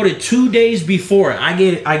got promoted 2 days before. I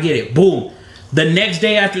get it. Boom. The next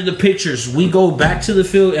day after the pictures, we go back to the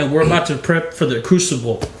field and we're about to prep for the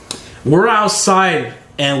Crucible. We're outside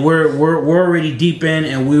and we're already deep in,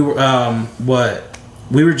 and we were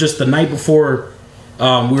we were just the night before we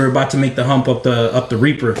were about to make the hump up the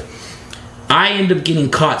Reaper. I end up getting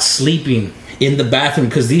caught sleeping in the bathroom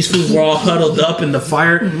because these fools were all huddled up in the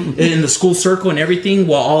fire in the school circle and everything,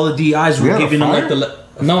 while all the DIs were We had a giving them like fire?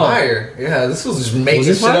 no. Fire. Yeah, this was just making Was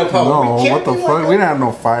it shit fire? up. How No, we what the camping fuck? like We didn't have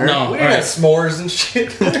no fire. No. We didn't have s'mores and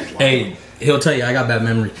shit. Hey, he'll tell you I got bad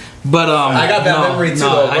memory, but I got that no, memory too. no,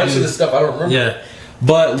 though. A I bunch do. of the stuff I don't remember. Yeah,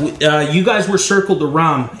 but you guys were circled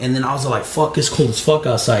around, and then I was like, "Fuck, it's cold as fuck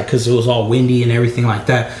outside," because it was all windy and everything like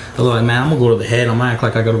that. I was like, "Man, I'm gonna go to the head. I'm gonna act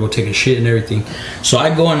like I gotta go take a shit and everything." So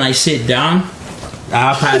I go and I sit down.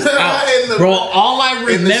 I passed out, In the- bro. All I in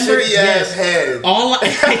the remember, shitty ass head. all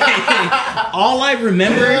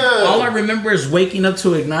I remember is waking up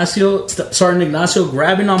to Sergeant Ignacio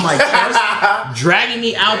grabbing on my chest, dragging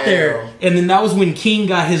me out there, and then that was when King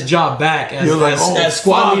got his job back as, You're like, oh, as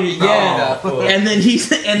squad fuck, leader. no. Yeah, fuck. and then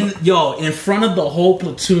in front of the whole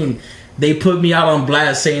platoon, they put me out on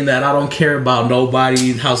blast saying that I don't care about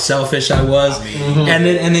nobody, how selfish I was, and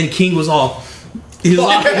then King was all. He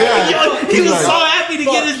was, he was so happy to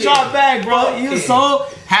get his job back, bro. He was so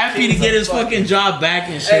happy to get his fucking job back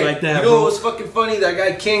and shit Hey, like that, you know bro. what was fucking funny? That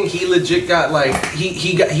guy King, he legit got like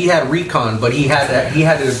he had recon, but he had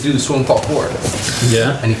to do swim call 4,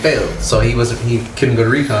 Yeah. and he failed, so he couldn't go to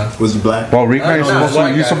recon. Was he black? Well, Recon, No, no, white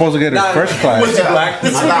you're guy. supposed to get it Nah, first was class. he black?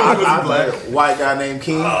 This I one thought was I was black. like a white guy named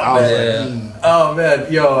King. I was like, Oh man,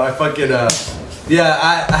 yo, I fucking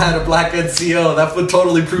yeah, I had a black NCO. That would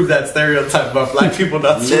totally prove that stereotype about black people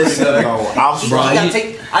not serving. listen, Bro, no, I'm he sorry. got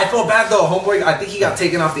I felt bad though, homeboy. I think he got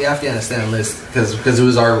taken off the Afghanistan list because it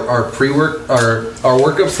was our pre-work our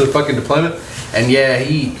workups to the fucking deployment. And yeah,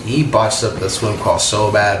 he botched up the swim call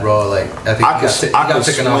so bad, bro. Like I think he got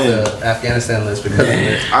taken off the Afghanistan list because of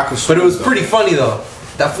it. I could But swim, it was though. pretty funny though.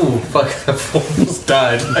 That fool almost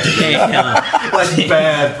died. Like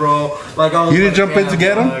bad, bro. Like I was You didn't like, jump in to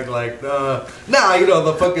get him? dog, like nah, you know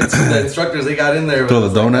the fucking the instructors they got in there. Throw but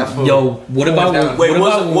the it was like, donut? that fool Yo, what going about down. Wait,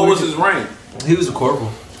 what what was his rank? He was a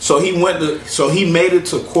corporal. So he made it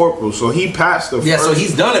to corporal. So he passed the Yeah, first, so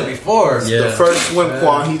he's done it before. Yeah. the first swim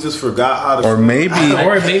qual. He just forgot how to Or swim. maybe.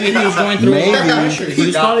 Or maybe he was going through a lot of Maybe. pressure. He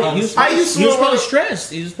was probably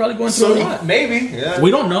stressed. He was probably going through a lot. Maybe. Yeah. We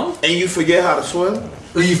don't know. And you forget how to swim?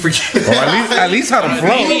 You forget. Or at least how to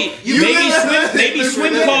float. Maybe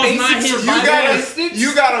swim calls not his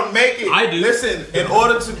You gotta make it. I do. Listen, in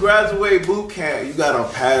order to graduate boot camp, you gotta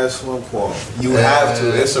pass swim qual. You have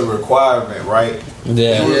to. It's a requirement, right? He was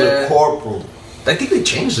Yeah. a corporal. I think they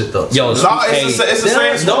changed it though. Yo, No, it's the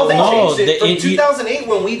same. No, they No, changed it. From they- 2008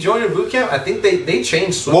 when we joined in boot camp, I think they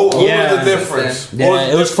changed swim. What qual. was Yeah. the difference?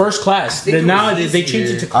 Yeah, it was first class. think it Now was they changed it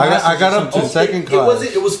to easier. classes. I got or up to something. second class.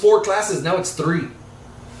 It was 4 classes. Now it's 3.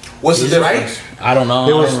 What's the Is it right? difference? I don't know.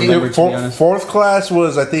 It I was don't remember, to be honest. fourth class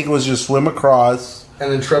was, I think it was just swim across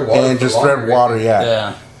And then tread water. and for just longer, tread water. Yeah.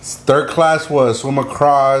 Yeah. Third class was swim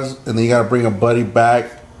across, and then you gotta bring a buddy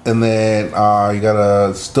back, and then you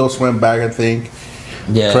gotta still swim back. I think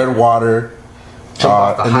Yeah. tread water. Jump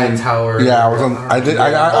off the and high then- tower. Yeah, I was on. I did.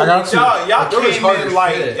 I got to. Y'all There was came hard in as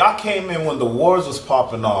like shit. y'all came in when the wars was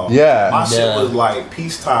popping off. Yeah. my shit Yeah. was like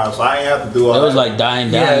peacetime, so I ain't have to do all It that. was like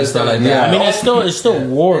dying down Yeah, and it's stuff like dying that. down. I mean, it's still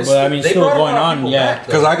war, but I mean, it's They still brought a going lot of on. people Yeah. back,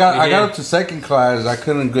 Because I We did. got up to second class. I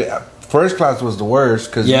couldn't get. First class was the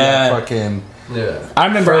worst because Yeah. fucking. Yeah. I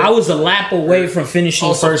remember I was a lap away from finishing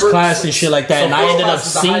Oh, so first class and shit like that, and I first ended up class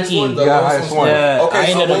is the highest sinking. one, the Yeah, lowest highest one's one. Yeah, Okay, I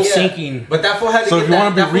so ended then, up yeah. sinking. But that fool had to So get if you that-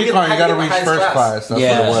 want to that be fool recon, you had got to get the reach highest first class. That's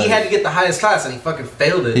Yeah. what it was. He had to get the highest class and he fucking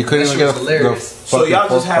failed it. He couldn't That even shit get was the hilarious. So fucking y'all just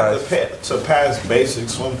fourth have class. to pass basic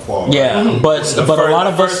swim qual. Yeah, but The a first, lot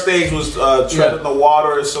of the us. first stage was treading the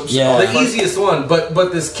water or some shit. Yeah. The easiest one, but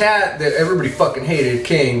this cat that everybody fucking hated,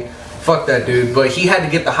 King, fuck that dude. But he had to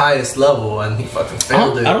get the highest level and he fucking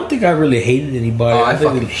failed it. I don't think I really hated anybody. Oh, I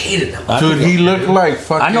think fucking hated him. I Dude, think- he looked like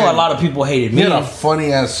fucking. I know a lot of people hated He me. had a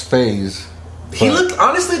funny ass face. He But- looked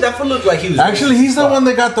honestly. That fool looked like he was. Actually, racist he's as the fuck. one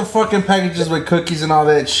that got the fucking packages with cookies and all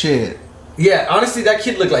that shit. Yeah, honestly, that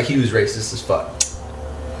kid looked like he was racist as fuck.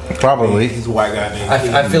 Probably. He's a white guy named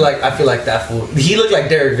I feel like that fool. He looked like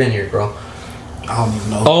Derek Vineyard, bro. I don't even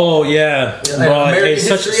know. Oh yeah, bro, American it's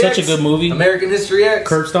such History a X? good movie. American History X.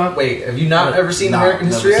 Curb Stomp? Wait, have you not ever seen Nah, American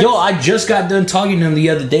never History X? Yo, I just got done talking to him the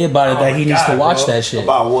other day about it. Oh That my he needs to God, watch bro. that shit.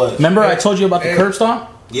 About what? Remember I told you about the Hey. Curb Stomp?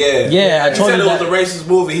 Yeah. Yeah, I He told said you it was that. a racist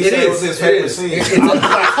movie. He It said it was is. his It favorite is. scene. It's a-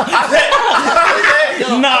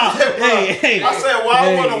 Nah, hey. I said, well,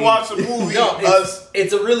 I want to watch a movie. No,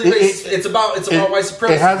 it's a really racist. It's about white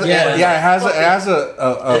supremacy. It has. Yeah. Yeah. It has a.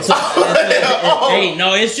 Hey,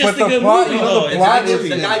 no, it's just But a the good plot- movie you know, though. the It's a plot good is- The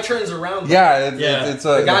movie. guy turns around. Yeah. Yeah. It's a.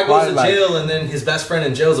 The guy goes to like- jail, and then his best friend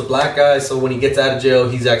in jail is a black guy. So when he gets out of jail,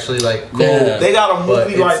 he's actually like cool. Yeah. They got a But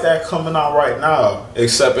movie it's- like that coming out right now.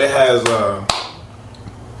 Except it has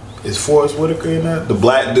is Forrest Whitaker in that? The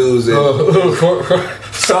black dudes in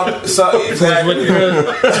some exactly.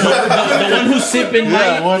 The one who's sipping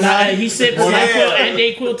one night. he sips One night. NyQuil and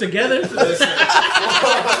DayQuil together.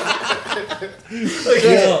 He's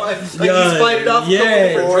fighting off a couple Yeah.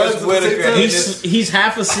 different drugs at the Whitaker. same time. He's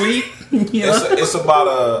half asleep. You know? It's about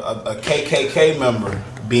a KKK member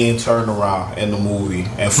being turned around in the movie,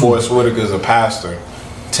 and Forrest Whitaker is a pastor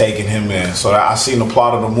taking him in. So I seen the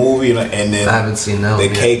plot of the movie, and then I haven't seen that the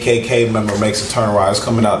one yet. KKK member makes a turnaround. It's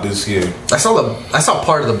coming out this year. I saw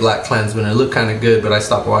part of the Black Klansman. It looked kind of good, but I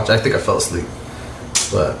stopped watching. I think I fell asleep.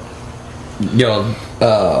 But Yo,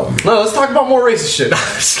 no, let's talk about more racist shit.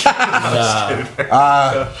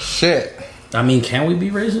 Shit. I mean, can we be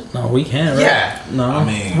racist? No, we can, right? Yeah. No. I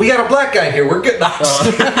mean, We got a black guy here. We're good. No,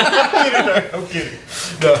 I'm kidding.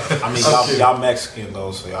 No. y'all Mexican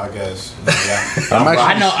though, so I guess. I'm actually.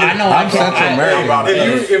 I know. I'm Central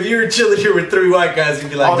American. If you were chilling here with three white guys, you'd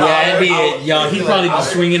be like, Oh, no, Yeah, it'd be I- it. Yo, he'd probably be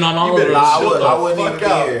swinging on all of better them. I Shut wouldn't the even be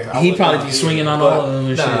fuck up. here. I He'd would probably not be swinging on here. all of them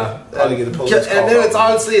and shit. Nah. Probably get the police And called then on it's me.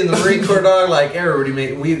 honestly in the Marine Corps, dog. Like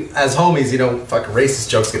everybody, we as homies, fucking racist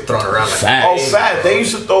jokes get thrown around. Like, Fact. Oh, fat. They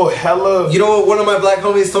used to throw hella. you know what one of my black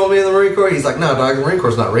homies told me in the Marine Corps? He's like, no, dog, the Marine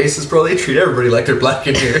Corps is not racist, bro. They treat everybody like they're black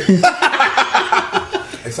in here.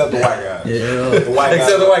 Except the white guys. Yeah. The white guys.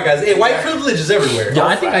 Except the white guys. Hey, white privilege is everywhere. Yo,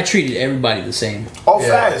 I think I treated everybody the same. Oh, Yeah.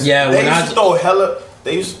 fast. Yeah, They when used I- to throw hella.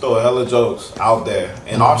 They used to throw hella jokes out there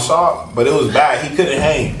in our shop, but it was bad. He couldn't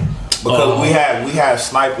hang because we had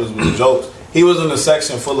snipers with jokes. He was in a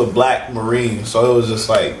section full of black Marines, so it was just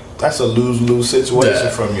like that's a lose-lose situation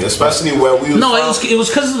from you, especially where we was No, from. it was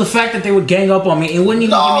because of the fact that they would gang up on me. It wouldn't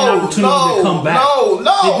even give me an opportunity to come back.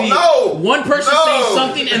 It'd be one person saying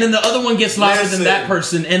something, and then the other one gets louder Listen. than that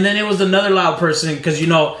person, and then it was another loud person because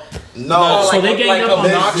No. so they ganged up on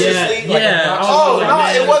me. obnoxiously? Yeah, Like yeah. I was Oh like, no,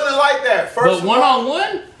 man. it wasn't like that. First But of one all, on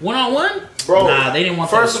one, bro. Nah, they didn't want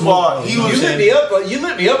First that of all, smoke. he You was lit me up. You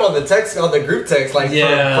lit me up on the text, on the group text, like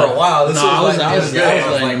Yeah. for a while. This No, I was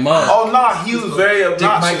good. letting him up. Oh no, he was very Dude,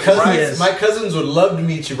 obnoxious. Yes. my cousins would love to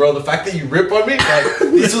meet you, bro. The fact that you rip on me, like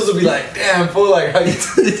these fools would be like, "Damn, fool, like how you?"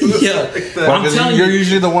 Yeah. Like that. I'm telling You're you.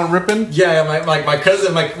 usually the one ripping. Yeah, my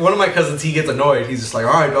cousin, one of my cousins, he gets annoyed. He's just like,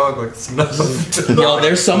 "All right, dog, like it's enough." Yo,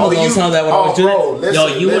 there's some of those that would always do bro, that. Yo,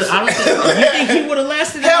 listen, you would. listen. I don't think. You think he would have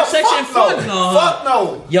lasted in Hell, that section? fuck no. Fuck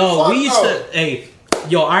no. Yo, Fuck we used no. to. Hey,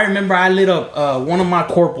 yo, I remember I lit up one of my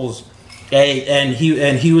corporals, and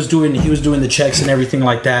he was doing the checks and everything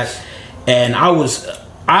like that, and I was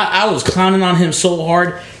clowning on him so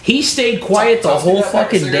hard. He stayed quiet the whole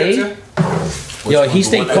fucking day. Yo, he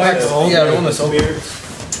stayed quiet the whole Yeah, the day. one that's over here.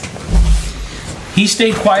 He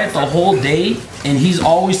stayed quiet the whole day, and he's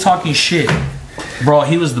always talking shit. Bro,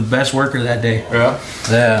 he was the best worker that day. Yeah.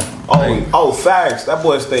 Yeah. Oh, facts. That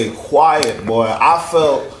boy stayed quiet, boy. I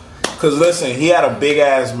felt Cause listen, he had a big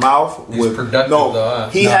ass mouth with productive, no. though, huh?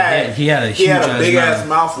 He had a big ass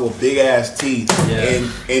mouth with big ass teeth, Yeah.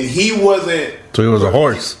 and he wasn't. So he was a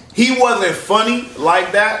horse. He wasn't funny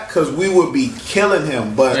like that because we would be killing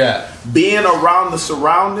him. But being around the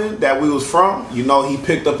surrounding that we was from, you know, he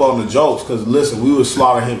picked up on the jokes. Because listen, we would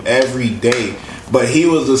slaughter him every day. But he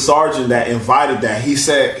was the sergeant that invited that. He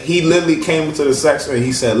said, he literally came into the section and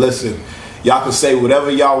he said, listen, y'all can say whatever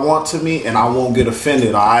y'all want to me and I won't get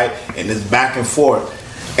offended, all right? And it's back and forth.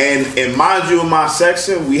 And mind you, in my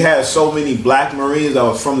section, we had so many black Marines that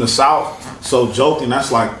was from the South. So joking,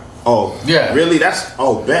 that's like, oh, yeah, really? That's,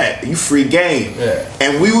 oh, bad. You free game. Yeah.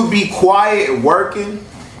 And we would be quiet working,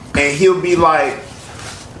 and he'll be like,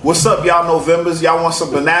 what's up, y'all Novembers? Y'all want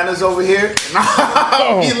some bananas over here? And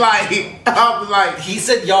I'll be like, he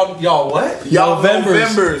said, y'all what? Y'all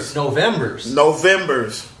Novembers.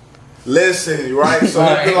 Listen, right? So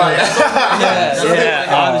he'll be like,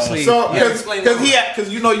 honestly. So because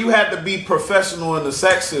you know you had to be professional in the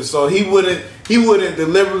section, so he wouldn't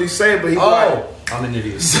deliberately say it, but he'd be like, I'm an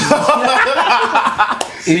idiot.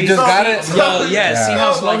 He just got it. Yo, see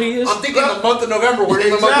how slow he is. I'm thinking the month of November. We're in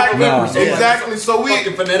the month of November. So Exactly. So we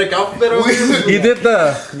fucking phonetic alphabet over here. He did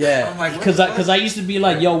the Yeah, because I used to be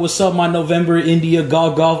like, yo, what's up, my November India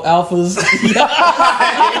golf alphas?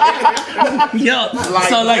 Yo,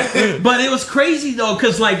 so like, but it was crazy though,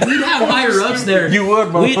 because like we'd have higher ups there. You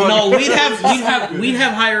would, we'd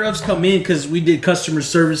have higher ups come in because we did customer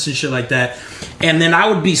service and shit like that, and then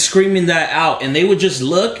I would be screaming that out, and they would just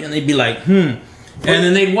look and they'd be like, and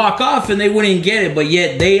then they'd walk off and they wouldn't get it, but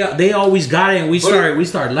yet they always got it, and we started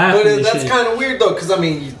laughing. But that's kind of weird though, because I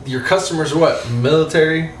mean, your customers are what,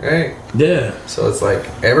 military, right? Yeah. So it's like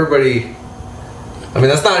everybody. I mean,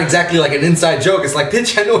 that's not exactly like an inside joke. It's like,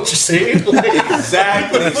 bitch, I know what you're saying. Like,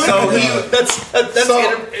 exactly. So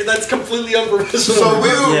that's completely unprofessional. So we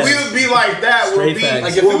would be like that. We'll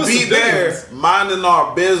be there minding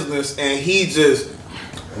our business, and he just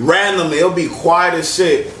randomly, it'll be quiet as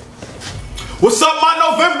shit. What's up, my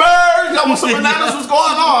November? Y'all want some bananas? What's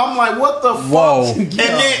going on? I'm like, what the fuck? Whoa.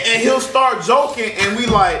 And he'll start joking, and we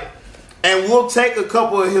like, and we'll take a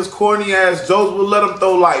couple of his corny ass jokes. We'll let him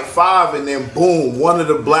throw like 5, and then boom, one of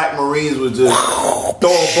the black Marines would just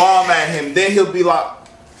throw a bomb at him. Then he'll be like,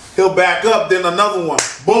 he'll back up. Then another one,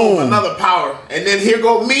 boom, another power, and then here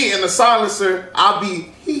go me in the silencer. I'll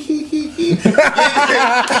be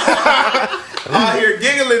out here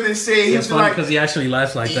giggling and shit. That's funny because he actually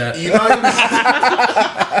laughs like that. You know,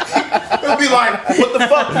 he'll be like, "What the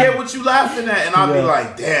fuck? Yeah, what you laughing at?" And I'll be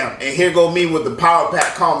like, "Damn!" And here go me with the power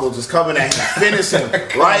pack combo just coming at him, finish him,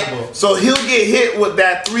 right? So he'll get hit with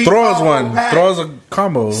that 3. Throws one, pack, throws a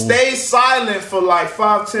combo. Stay silent for like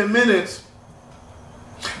 5-10 minutes.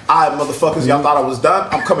 Alright, motherfuckers, y'all thought I was done?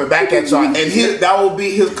 I'm coming back at y'all. And that will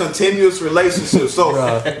be his continuous relationship. So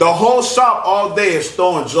the whole shop all day is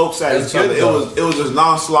throwing jokes at each other. It was just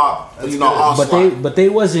non-stop, onslaught. But they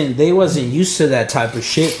wasn't used to that type of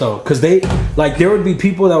shit though. Cause there would be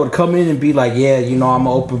people that would come in and be like, yeah, you know, I'm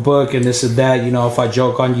an open book and this and that, you know, if I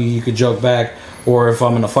joke on you, you could joke back. Or if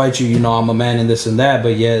I'm gonna fight you, you know, I'm a man and this and that.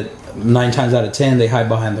 But yet 9 times out of 10 they hide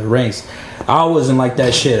behind their ranks. I wasn't like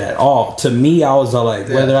that shit at all. To me, I was like,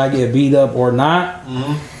 whether I get beat up or not,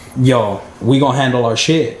 yo, we gonna handle our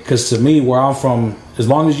shit. Because to me, where I'm from, as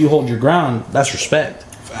long as you hold your ground, that's respect.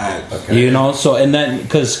 Okay. You know, so and then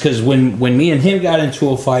because when me and him got into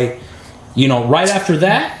a fight, you know, right after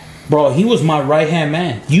that, bro, he was my right hand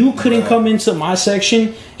man. You couldn't come into my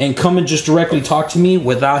section and come and just directly talk to me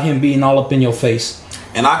without him being all up in your face.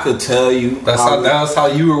 And I could tell you that's how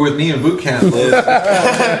you were with me in boot camp.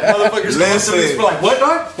 Motherfuckers listen, were like, what,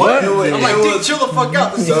 dog? What? I'm like, dude, chill the fuck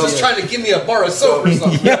out. This is just trying to give me a bar of soap or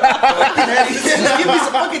something. Give me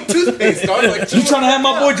some fucking toothpaste, dog. Like, you trying to have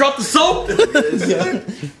my boy drop the soap?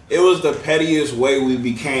 It was the pettiest way we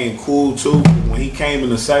became cool too. When he came in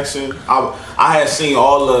the section, I had seen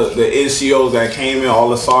all the NCOs that came in, all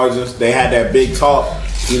the sergeants. They had that big talk,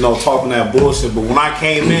 you know, talking that bullshit. But when I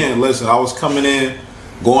came in, listen, I was coming in,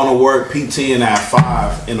 going to work, PTing at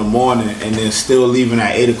 5 in the morning, and then still leaving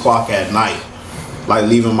at 8 o'clock at night. Like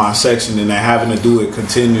leaving my section and then having to do it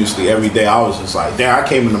continuously every day. I was just like, damn, I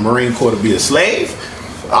came in the Marine Corps to be a slave.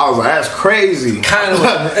 I was like, that's crazy. It's kind of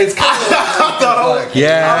I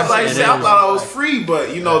thought I was free,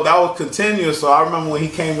 but you know, that was continuous. So I remember when he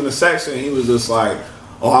came in the section, he was just like,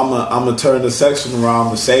 oh, I'm gonna turn the section around, I'm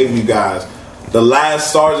gonna save you guys. The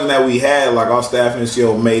last sergeant that we had, like our staff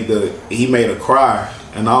NCO made a cry.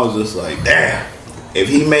 And I was just like, damn, if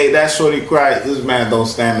he made that shorty cry, this man don't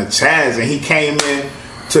stand a chance. And he came in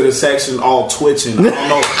to the section all twitching.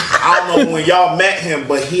 I don't know when y'all met him,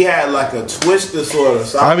 but he had like a twitch disorder.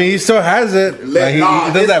 So I mean, he still has it. Like, he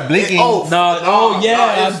does that blinking.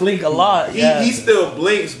 I blink a lot. He still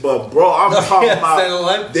blinks, but bro, I'm talking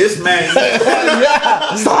about this man.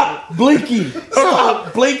 Stop blinking.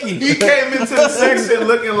 Stop blinking. He came into the section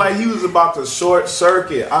looking like he was about to short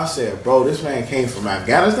circuit. I said, bro, this man came from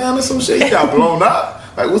Afghanistan or some shit. He got blown up.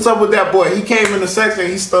 Like, what's up with that boy? He came in the section,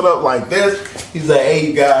 he stood up like this. He's like, hey,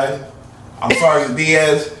 you guys, I'm Sergeant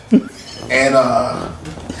Diaz, and I'm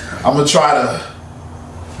gonna try to.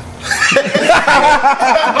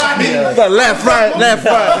 Left, right. I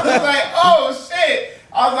was like, oh shit.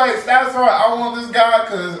 I was like, that's all right. I want this guy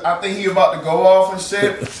because I think he about to go off and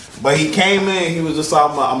shit. But he came in, he was just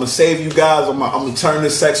like, I'm gonna save you guys. I'm gonna turn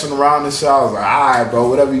this section around and shit. I was like, all right, bro,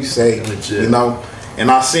 whatever you say. Legit. You know? And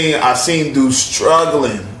I seen dudes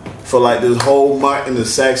struggling for like this whole month in the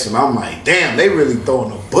section. I'm like, damn, they really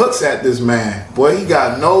throwing the books at this man. Boy, he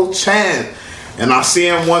got no chance. And I see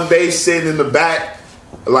him one day sitting in the back,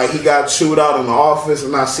 like he got chewed out in the office,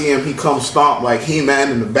 and I see him, he come stomp like He-Man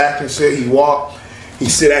in the back and shit. He walk, he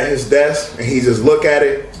sit at his desk, and he just look at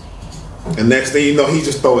it. And next thing you know, he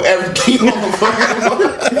just throw everything on the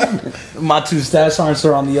fucking. My 2 staff sergeants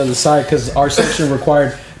are on the other side because our section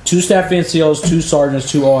required 2 staff NCOs, 2 sergeants,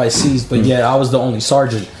 2 OICs, but yet I was the only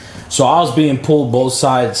sergeant. So I was being pulled both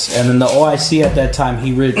sides. And then the OIC at that time,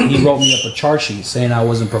 he wrote me up a charge sheet saying I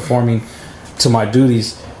wasn't performing to my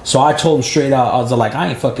duties. So I told him straight out, I was like, I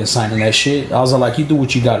ain't fucking signing that shit. I was like, you do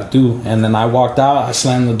what you gotta do. And then I walked out, I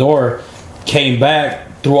slammed the door, came back,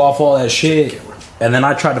 threw off all that shit, and then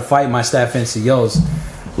I tried to fight my staff NCOs.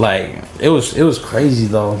 Like, it was crazy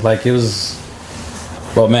though. Like, it was,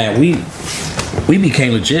 but man, we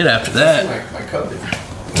became legit after that. My cup.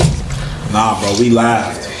 Nah, bro, we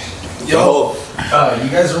laughed. Yo, you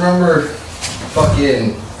guys remember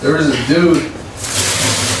fucking, there was this dude,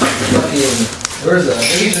 there was an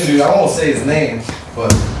Asian dude, I won't say his name,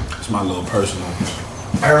 but It's my little personal.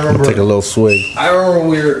 I remember, Take a little swig. I remember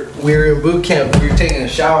we were in boot camp, we were taking a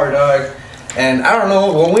shower, dog. And I don't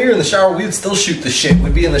know, when we were in the shower, we'd still shoot the shit.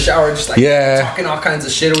 We'd be in the shower just like talking all kinds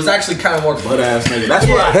of shit. It was actually kind of more Butt ass nigga. That's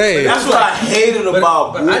what I hated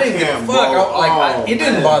about but I didn't give a fuck. It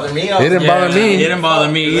didn't bother me. It didn't bother me. It didn't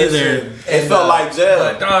bother me either. It felt like jail.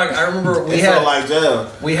 But dog, I remember It felt like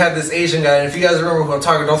jail. we had this Asian guy, and if you guys remember who I'm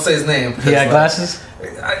talking, don't say his name. He had glasses?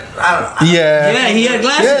 I don't know. Yeah. He had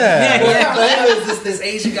glasses. Yeah. Yeah, but anyways, this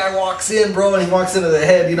Asian guy walks in, bro, and he walks into the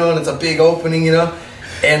head, you know, and it's a big opening, you know.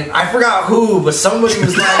 And I forgot who, but somebody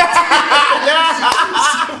was like,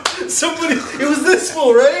 somebody, it was this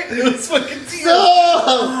fool, right? It was fucking Tio.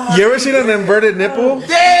 You ever seen an inverted nipple?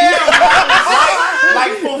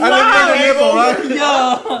 Like for An inverted nipple, right?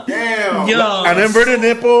 Yo. Damn. Yo. An inverted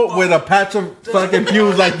nipple with a patch of fucking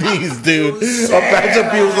pubes like these, dude. A patch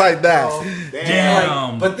of pubes like that.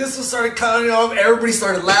 Damn. But this one started cutting off. Everybody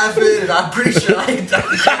started laughing, and I'm pretty sure I got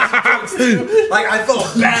jokes too. Like I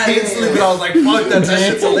felt bad instantly, but I was like, "Fuck that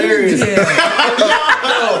shit's hilarious."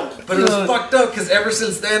 No, but it was fucked up because ever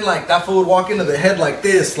since then, like that fool would walk into the head like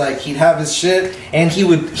this, like he'd have his shit, and he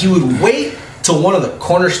would wait till one of the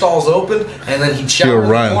corner stalls opened, and then he'd shower in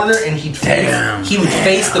the corner, and he would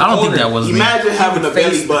face the corner. I don't think that was me. Imagine having a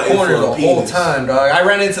belly button corner for a the penis. whole time, dog. I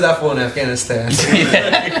ran into that fool in Afghanistan.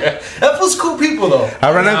 That was cool people though.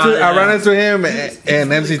 I ran into him in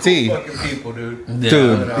MCT. Fucking people, dude.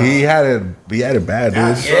 Dude, he had it bad,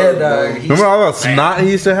 dude. Yeah, dog. Remember all the snot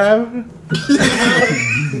he used to have?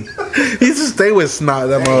 He used to stay with snot.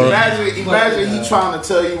 That motherfucker. Imagine he trying to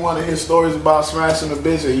tell you one of his stories about smashing a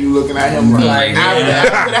bitch, and you looking at him like,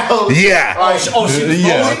 after that whole Yeah. like, Oh, she was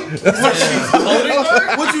Yeah. floating?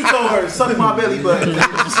 what you told her? Suck my belly button.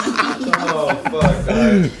 Oh, fuck,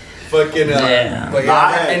 dog. Fucking, but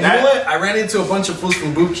yeah, and you know what? I ran into a bunch of fools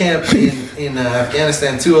from boot camp in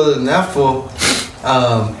Afghanistan too, other than that fool.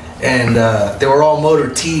 And they were all motor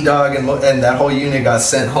T, dog, and that whole unit got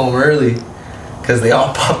sent home early because they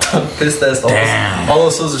all popped up pissed as all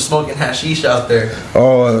those fools are smoking hashish out there.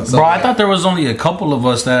 Oh, Bro, I thought there was only a couple of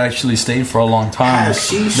us that actually stayed for a long time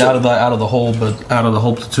Hashish? out of the whole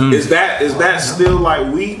platoon. Is that still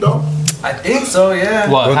like weed though? I think so,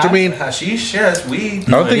 yeah. What? Don't you mean? Hashish? Yeah, it's weed.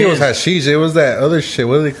 I don't think it it was is. hashish. It was that other shit.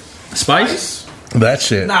 What are they? Spice? That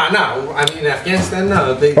shit. Nah. I mean, in Afghanistan,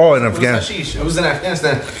 no. In It was Afghanistan. hashish. It was in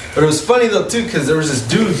Afghanistan. But it was funny, though, too, because there was this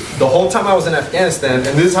dude the whole time I was in Afghanistan,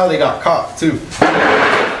 and this is how they got caught, too.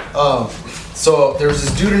 So there was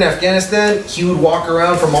this dude in Afghanistan. He would walk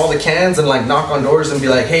around from all the cans and, like, knock on doors and be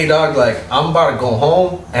like, hey, dog, like, I'm about to go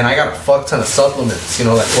home, and I got a fuck ton of supplements, you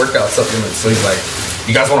know, like workout supplements. So he's like,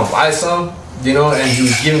 you guys want to buy some? You know, and he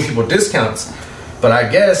was giving people discounts. But I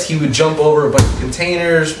guess he would jump over a bunch of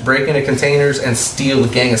containers, break into containers, and steal a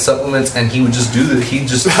gang of supplements. And he would just do that. He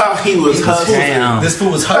was hustling. This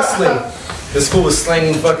fool was hustling. This fool was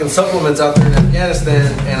slanging fucking supplements out there in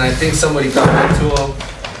Afghanistan. And I think somebody got back to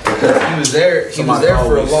him. He was there. He was there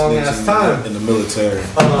for a long ass time in the military.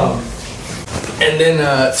 And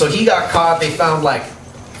then, so he got caught. They found like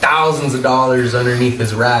thousands of dollars underneath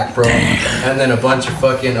his rack, bro. And then a bunch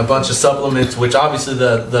of supplements, which obviously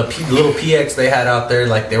the little PX they had out there,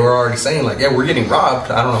 like they were already saying, like, yeah, we're getting robbed.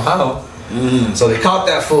 I don't know how. So they caught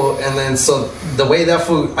that fool, and then so the way that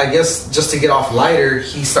fool, I guess, just to get off lighter,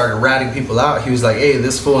 he started ratting people out. He was like, hey,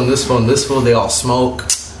 this fool and this fool and this fool, they all smoke.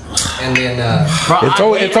 And then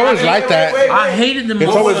Bro, It's always like that. I hated them.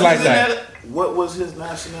 It's always like that. What was his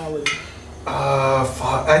nationality?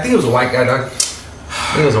 fuck, I think it was a white guy, dog.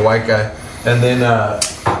 I think it was a white guy. And then,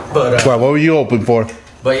 What were you open for?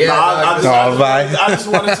 but yeah, dog, I just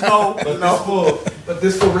wanted to know. but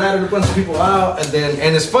this fool ratted a bunch of people out,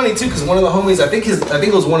 and it's funny too because one of the homies, I think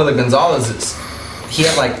it was one of the Gonzalez's. He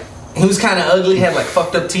had like, he was kind of ugly, had like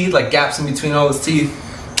fucked up teeth, like gaps in between all his teeth,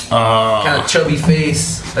 kind of chubby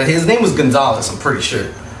face. His name was Gonzalez, I'm pretty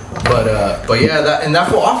sure. But yeah, that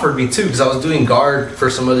fool offered me too because I was doing guard for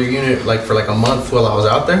some other unit like for like a month while I was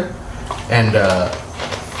out there, and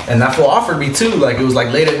that fool offered me too. Like it was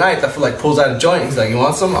like late at night. That fool like pulls out a joint. He's like, "You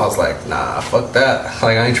want some?" I was like, "Nah, fuck that.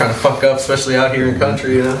 Like I ain't trying to fuck up, especially out here in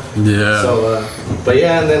country, you know." Yeah. So, but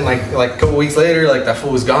yeah, and then like a couple weeks later, like that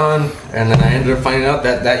fool was gone, and then I ended up finding out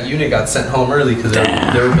that unit got sent home early because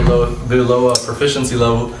they were below proficiency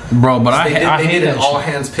level. Bro, but they I hate did that an all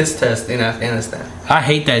hands piss test in Afghanistan. I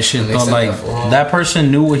hate that shit They though. sent Like that fool home. that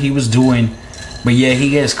person knew what he was doing, but yeah, he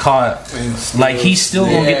gets caught. Like he's still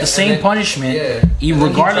gonna get the same punishment,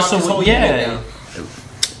 regardless of what. Yeah.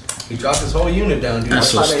 He dropped his whole unit down, dude. That's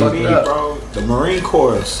so That's stupid. fucked up. Bro, the Marine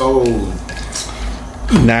Corps is so,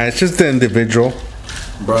 Nah, it's just the individual.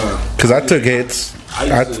 bro. Cause I took hits.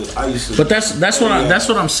 I used to. But that's what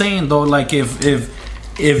I'm saying though. Like if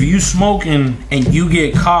you smoking and you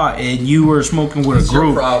get caught and you were smoking with a It's your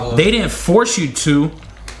group, problem. they didn't force you to.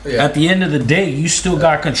 Yeah. At the end of the day, you still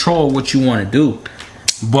got control of what you want to do.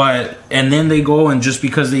 But and then they go and just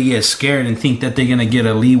because they get scared and think that they're gonna get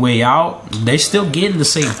a leeway out, they still getting the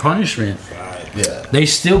same punishment. Yeah. They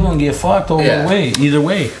still gonna get fucked over Yeah. either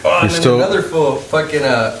way. Oh, and then still- another fool, fucking,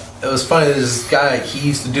 it was funny, there's this guy, he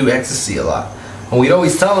used to do ecstasy a lot. And we'd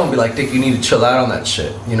always tell him, be like, Dick, you need to chill out on that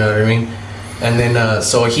shit. You know what I mean? And then,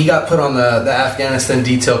 so he got put on the Afghanistan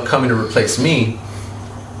detail coming to replace me.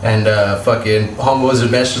 And fucking homeboys had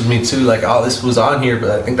messaged me too, like, oh, this was on here,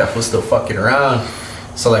 but I think that was still fucking around.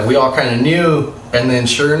 So like we all kind of knew, and then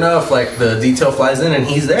sure enough, like the detail flies in and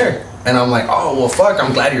he's there, and I'm like, oh well, fuck,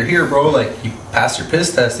 I'm glad you're here, bro. Like you passed your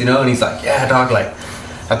piss test, you know. And he's like, yeah, dog. Like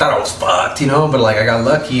I thought I was fucked, you know, but like I got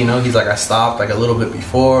lucky, you know. He's like, I stopped like a little bit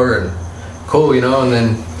before, and cool, you know. And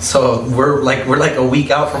then so we're like a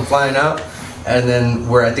week out from flying out, and then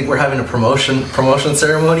I think we're having a promotion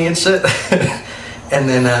ceremony and shit. And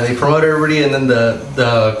then they promote everybody, and then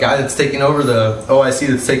the guy that's taking over, the OIC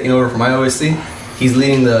that's taking over from my OIC, he's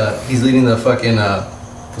leading the fucking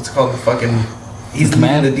what's it called, he's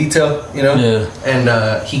leading the detail, you know. Yeah.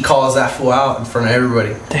 And he calls that fool out in front of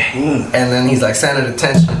everybody. And then he's like, stand at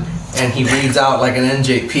attention. And he reads out like an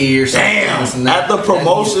NJP or something. This and that. At the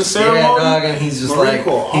promotion And ceremony? Yeah, dog, and he's just Marine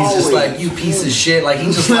Corps always. you piece of shit. Like he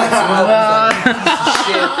just lights him up. He's like, you piece of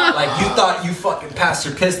shit. Like you thought you fucking passed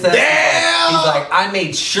your piss test. He's like, I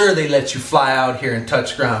made sure they let you fly out here and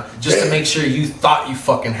touch ground just to make sure you thought you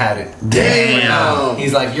fucking had it. Damn.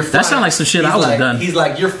 He's like, you're flying. That sound like some shit I he's would've like- done. He's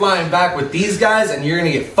like, you're flying back with these guys and you're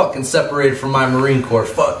gonna get fucking separated from my Marine Corps.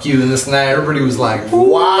 Fuck you and this and that. Everybody was like,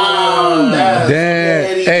 Wow. That's Damn.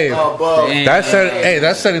 steady Hey. above.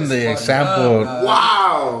 That's setting the example.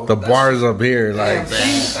 Wow. The bars up here, like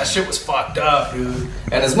that shit was fucked up, dude.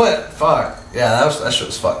 And as much, fuck. Yeah, that shit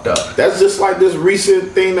was fucked up. That's just like this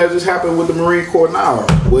recent thing that just happened with the Marine Corps now.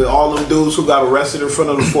 With all them dudes who got arrested in front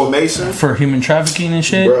of the formation. For human trafficking and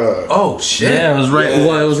shit. Bruh. Oh, shit. Yeah, it was right. Yeah.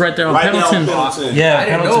 Well, it was right there on Right there on Pendleton. Pendleton. Yeah, I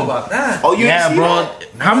didn't know Pendleton. about that. Oh, you Yeah, didn't see bro. that?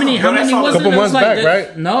 How many No, was that's it? all- It Couple was months like back, the-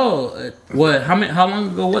 right? No. What? How long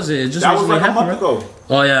ago was it? It just That was recently like a happened, month right? ago.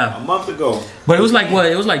 Oh yeah. A month ago. But it was like what?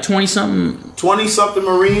 It was like 20 something. 20-something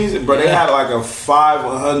Marines, but they had like a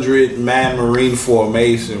 500-man Marine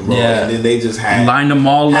formation, bro. Yeah. And then they just had Lined them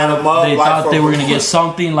all Had up. them up They like thought for- they were gonna get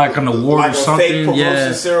something like an award like or a fake something. promotion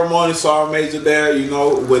Yeah. ceremony. Saw a major there, you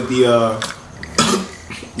know, with the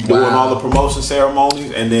doing all the promotion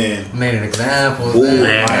ceremonies, and then Made an example. of boom,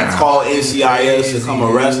 that. like, call NCIS to come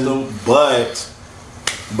arrest them. But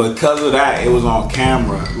because of that, it was on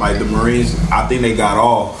camera. Like the Marines, I think they got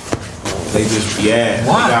off. They just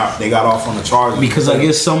Why? they got off on the charges Because I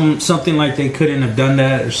guess something like they couldn't have done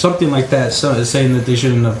that or something like that. So saying that they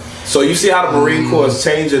shouldn't have. So you see how the Marine Corps is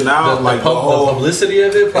changing now, The, like the whole publicity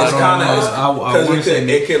of it. It's Probably kind I of wanna say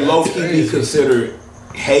it can low key be considered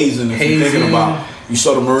hazing if you're thinking about. You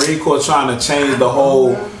saw the Marine Corps trying to change the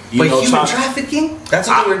whole. But human trafficking? That's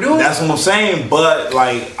what they were doing? That's what I'm saying. But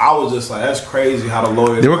like, I was just like, that's crazy how the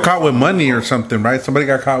lawyers. They were caught with money or something, right? Somebody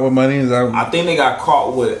got caught with money. Is that? I think they got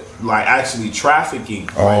caught with like actually trafficking,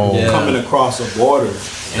 like coming across a border, and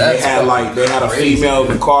That's they had a crazy, female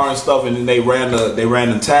in the car and stuff, and then they ran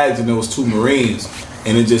the tags, and there was 2 Marines,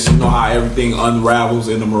 and it just how everything unravels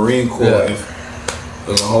in the Marine Corps. Yeah. It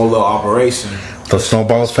was a whole little operation. The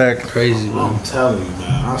snowball effect. Crazy, man. I'm telling you,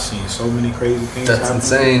 man, I've seen so many crazy things. That's happen.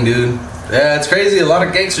 insane, dude. Yeah, it's crazy. A lot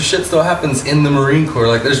of gangster shit still happens in the Marine Corps.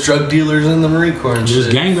 Like, there's drug dealers in the Marine Corps and There's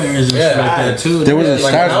shit. gangbangers and shit like that too. There was a Like,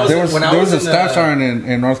 when I stash. was- when I There was a was in, stash sergeant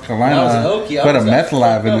in North when I was in Carolina. Okie, I Put a was meth actually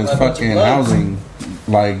lab in fucked his up by a bunch of fucking drugs. housing.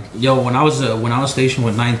 Like, Yo, when I was stationed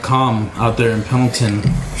with 9th Com out there in Pendleton,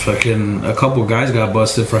 fucking a couple guys got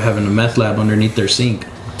busted for having a meth lab underneath their sink.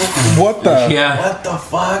 what the? Yeah, What the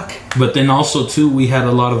fuck? but then also too, we had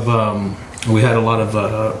a lot of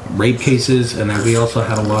rape cases, and then we also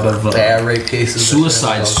had a lot of Yeah, rape cases.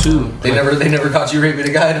 suicides too. They never caught you raping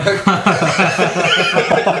a guy, dog.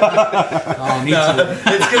 Oh, me too.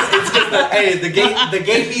 It's because hey, the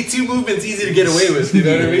gay Me2 movement's easy to get away with. You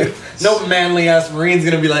know what I mean? No manly ass Marine's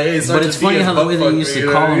gonna be like, hey, But it's funny how the way they used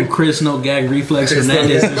to call him Chris No Gag Reflex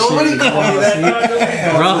Hernandez and Nobody shit. called me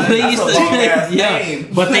that. Bro, they used That's a long-ass to, yeah, name.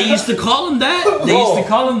 but they used to call him that. They used to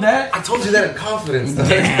call him that. I told you that in confidence.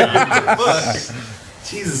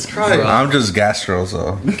 Jesus Christ. I'm just gastro,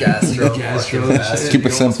 so Gastro. Gastro. fucking bastard. Keep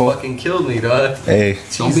it You almost simple. Fucking killed me, dog. hey,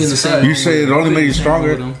 Don't be in the Jesus same. Christ. You say it only made you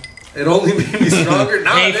stronger. It only made me stronger.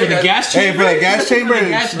 Nah, Hey, for the nigga. gas Hey, chamber. for the gas chamber, the,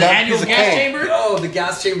 gas, the that annual piece of gas cake. chamber. Oh, the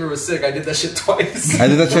gas chamber was sick. I did that shit twice. I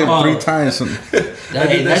did that shit Oh. 3 times. Hey,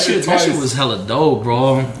 did that shit twice. was hella dope,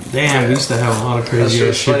 bro. Damn, we used to have a lot of That crazy shit ass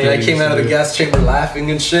was shit. funny. that I we came used out of to the do. gas chamber laughing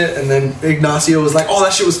and shit, and then Ignacio was like, "Oh,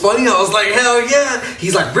 that shit was funny." I was like, "Hell yeah!"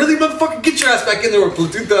 He's like, "Really, motherfucker? Get your ass back in there with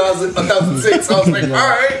Platoon 2006." I was like, "All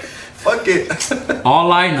right, fuck it."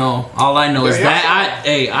 All I know is Yeah. that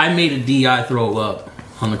I made a DI throw up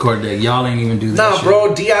on the court deck. Y'all ain't even do that. Nah, shit.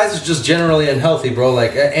 bro, DIs is just generally unhealthy, bro.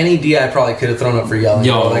 Like any DI probably could have thrown up for yelling.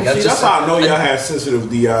 Yo. bro. Like See, that's how I know y'all had sensitive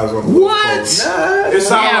DIs on the What? West Coast. It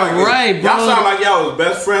sound Yeah, like right, bro. Y'all sound like y'all was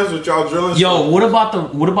best friends with y'all drilling. Yo, what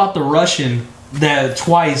about the Russian that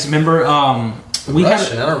twice? Remember, we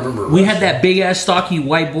Russian, had I don't remember. we Russian. had that big ass stocky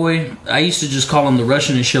white boy. I used to just call him the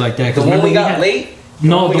Russian and shit like that. 'cause the one remember we got had- late.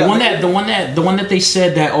 No, we the got one late? that they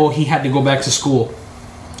said that he had to go back to school.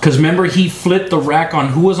 Because remember he flipped the rack on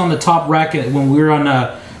who was on the top rack when we were on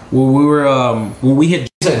when we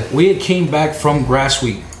had came back from Grass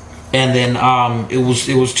Week, and then it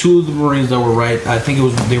was 2 of the Marines that were right. I think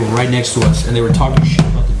they were right next to us, and they were talking shit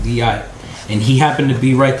about the DI, and he happened to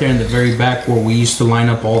be right there in the very back where we used to line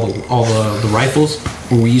up all the rifles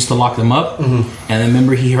where we used to lock them up, and then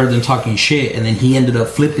remember he heard them talking shit, and then he ended up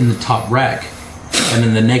flipping the top rack, and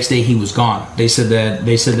then the next day he was gone. They said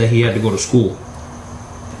that he had to go to school.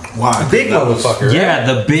 Why? Big That was- motherfucker. right? Yeah,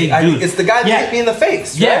 the big dude. It's the guy that Yeah. hit me in the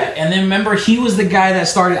face. Yeah, right? and then remember he was the guy that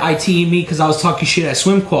started ITing me because I was talking shit at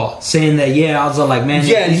swim qual, saying that I was like, man,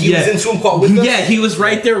 Yeah, and he was in swim qual with us. Yeah, he was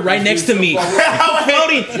right there, right next to me,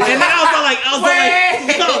 floating, and then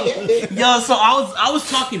yo, so I was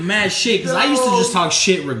talking mad shit because I used to just talk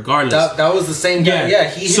shit regardless. That was the same guy. Yeah,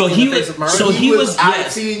 he hit So me he in the was- face with Mario. so he was-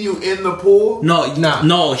 yes. seeing you in the pool. No, Nah.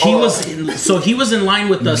 no, he Oh. was. So he was in line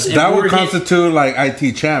with us. And That we would were hit- constitute like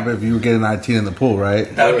IT champ if you were getting IT in the pool,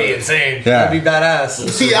 right? That would be insane. Yeah. That'd be badass.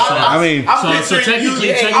 See, I mean, So technically,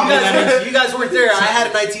 Hey, technically, you guys weren't there. I had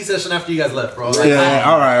an IT session after you guys left, bro. Like, yeah.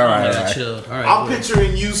 All right. Yeah, chill. All right, I'm cool.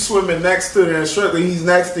 picturing you swimming next to the instructor. He's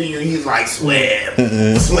next to you. And he's like, swim,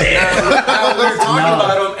 swim. now we were talking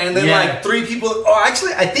about him, and then Yeah. like 3 people. Oh,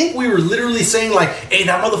 actually, I think we were literally saying like, "Hey,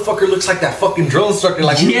 that motherfucker looks like that fucking drill instructor."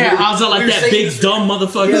 Like, Yeah, I was like we were that saying big this- dumb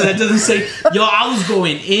motherfucker that doesn't say. Yo, I was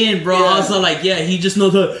going in, bro. I was like, yeah, he just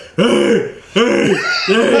knows the.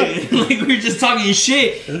 Like we were just talking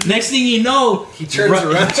shit. Next thing you know, He turns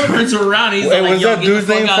around. He turns around. He's Wait, like, was yo, that get the dude's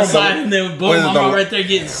fuck name from outside, the- and then boom, was it I'm the- all right there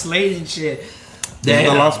getting slayed and shit. The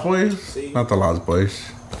Damn. Lost Boys? Not the Lost Boys.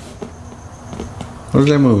 What's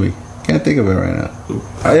that movie? Can't think of it right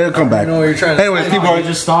now. It'll come back. know what you're trying to Anyways, say. keep I going.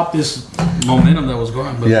 just stopped this momentum that was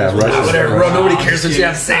going. But Yeah, that's what- Russia. Whatever, bro. Nobody cares what you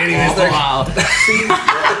have to say. Anyways, like, Wow.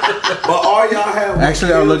 But all y'all have. was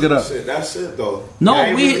Actually, I'll look it up. shit. That's it, though. No, Y'all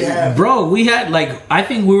ain't really have- we had like I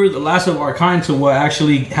think we were the last of our kind to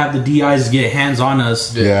actually have the DIs get hands on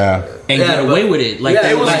us. Yeah. and get away with it. Like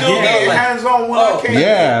They was like, still getting like- hands on when I came.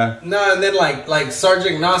 Yeah. No, and then like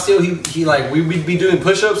Sergeant Ignacio, he like we'd be doing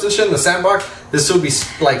push-ups and shit in the sandbox. This would be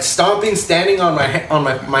like stomping, standing on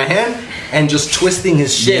my hand, and just twisting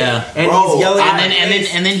his shit. Yeah. And Bro, he's yelling at my and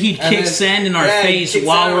face. then he'd And kick then- sand in our yeah, he'd face kick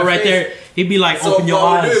while sand in we're our right face. there. He'd be like, So, "Open your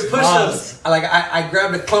bro, we're eyes." doing push-ups. Like I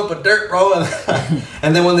grabbed a clump of dirt, bro,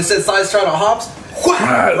 and then when they said size try to hops,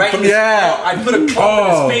 right in his Yeah. I put a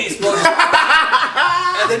clump in his face, bro.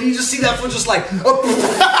 And then you just see that foot just like,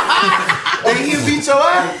 Did he beat your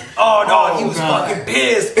ass? oh no, he was God. fucking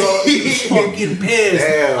pissed, bro. He was fucking pissed.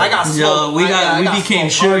 Damn. I got smoked. Yo, we I became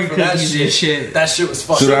smoked sugar hard for that cookies and shit. That shit was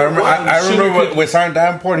fucking. Dude, I remember, I Sugar remember cookies. with Sergeant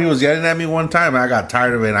Davenport, he was yelling at me one time, and I got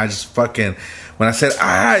tired of it, and I just fucking, when I said,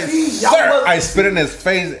 y'all I spit in his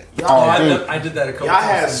face. Oh, Oh, dude. I did that a couple Y'all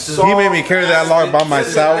had times. so He made me carry that log by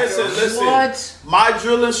myself. Listen. What? My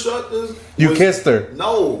drill instructors. You was- kissed her.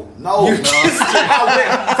 No. First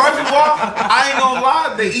of all, I ain't gonna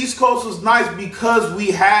lie. The East Coast was nice because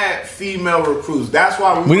we had female recruits. That's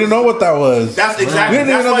why We didn't know what that was. That's exactly. We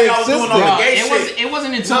didn't That's even know why they y'all was doing all existed. the gay Bro, shit. it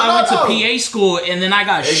wasn't until No, I went no. to PA school and then I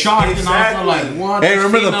got shocked and I was like, "What?" Hey, There's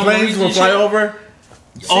remember the female planes Marines would and fly shit? over?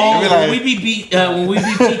 Oh, Be when like- we be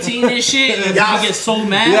PTing and shit, and Yeah. we get so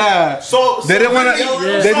mad. Yeah. So They didn't want to.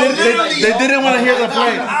 literally- They so literally- didn't want to hear the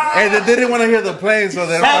plane. Hey, they didn't want to hear the plane, so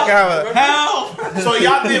they fuck out. Help! So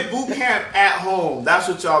y'all did boot camp at home. That's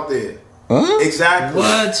what y'all did. Huh? Exactly.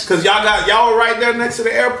 What? Because y'all were right there next to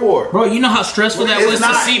the airport. Bro, you know how stressful that It's was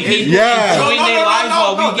not. to see people Yeah. enjoying No, no, their no, lives no,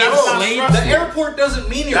 while no, we get that's not enslaved? stressful. The airport doesn't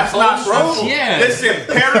mean you're That's close, not bro. stressful. Yeah. Listen,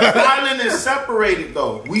 Paris Island is separated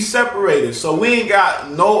though. We separated, so we ain't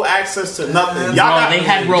got no access to nothing. Y'all got, they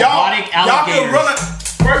had y'all- robotic Y'all alligators. could run.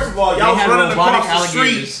 First of all, y'all They was had running robotic across the street.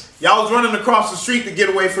 alligators. Y'all was running across the street to get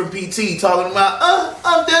away from PT, talking about,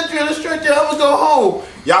 I'm done drill instructor, I'm gonna go home.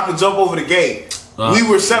 Y'all could jump over the gate. We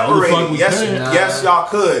were separated. we Yes, could. yes, y'all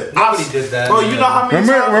could. Nobody did that. Bro, you know how many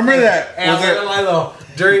times? Remember that? Hey, I'm Was not it- gonna lie though.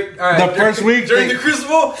 During The first week during they- the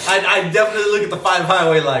Crucible, I definitely look at the 5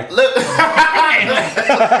 highway like Look, exactly.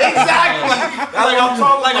 like I'm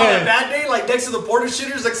talking like on a bad day, like next to the porter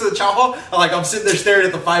shooters, next to the chow hall. Like I'm sitting there staring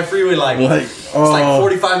at the 5 freeway, like it's like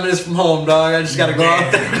 45 minutes from home, dog. I just gotta go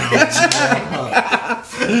out there.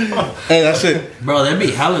 Hey, that's it. Bro, that'd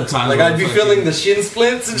be hella times. Like I'd be feeling the shin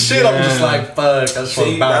splints and shit. I'm just like, fuck. I just want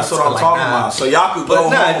See, to bounce. that's what I'm Like, talking nah. about. So y'all could go But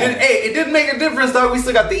nah, home. it did make a difference, though. We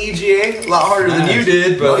still got the EGA a lot harder than you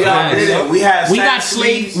did, but Y'all did it. We had we got sack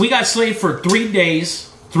slaved. sleeves. We got slaved for 3 days.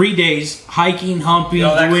 3 days hiking, humping,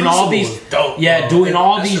 Yo, that doing all Crucible these, was dope, yeah, bro. doing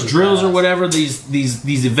all That these shit was drills or badass. whatever,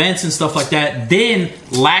 these events and stuff like that. Then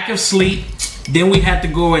lack of sleep. Then we had to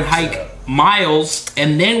go and hike miles,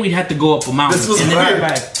 and then we'd have to go up a mountain. This was and then weird.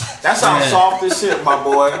 back. That sounds Yeah. soft as shit, my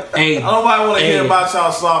boy. Hey, Nobody want to hear hey. about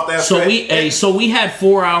y'all soft ass. So shit. we had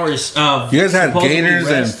 4 hours of. You guys had supposedly gators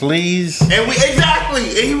and rest. fleas, And we exactly,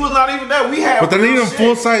 and he was not even there. We had, but they're real not even shit.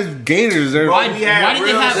 full size gators. They're Why, We had why did they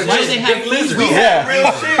real have? shit. Why did they have Big fleas, lizards. bro? We had Yeah.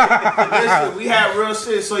 real shit. Listen, we had real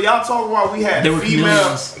shit. So y'all talking about we had They were female.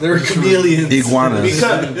 chameleons. They were chameleons. iguanas.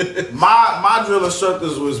 Because my drill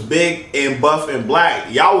instructors was big and buff and black.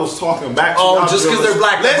 Y'all was talking back to Oh, y'all just 'cause drill they're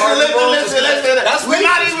black. Listen. That's We're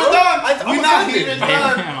not racist, even bro. done. I'm We're not offended. even I'm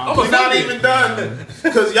done. We're not offended. even done.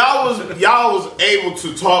 Because y'all was able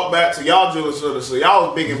to talk back to y'all drill instructors. So y'all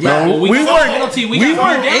was big and black. well, we got weren't. penalty. We got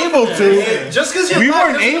weren't down able there. to. Just because you're We black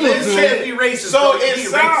weren't doesn't able mean to. you can't be racist. So bro. You it be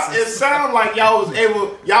sound racist. it sound like y'all was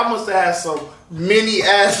able. Y'all must have had some mini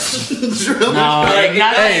ass drill. No, Hey,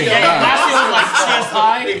 Ignacio, hey, Ignacio was like chest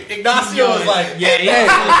high. Ignacio was like, Yeah,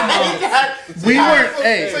 We weren't. So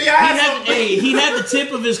Hey, y'all he had had, some. he had the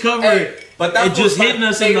tip of his cover. Hey, but that it just was hitting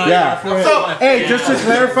us in the Yeah. So hey, just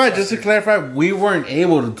to clarify, we weren't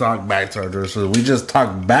able to talk back to our dressers. We just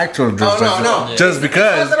talked back to our dressers. no. Just It's not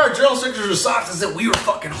because. that our drill instructors were soft, it's that we were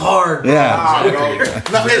fucking hard. Yeah.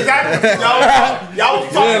 No, exactly. Y'all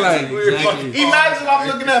was talking. Yeah, like, We were fucking- Imagine I'm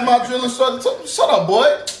looking at my drill instructor. Shut up, boy.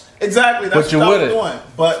 Exactly. That's But you what I was wouldn't. doing.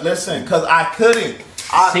 But listen, because I couldn't.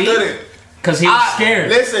 I See? couldn't. Because he was scared.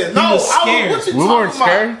 Listen, He no, was scared. what you We talking weren't about?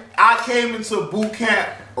 scared. I came into boot camp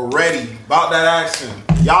ready about that action.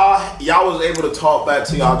 Y'all was able to talk back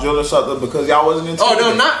to y'all drill instructor because y'all wasn't Oh,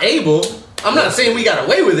 intimidated. no, not able. I'm not saying we got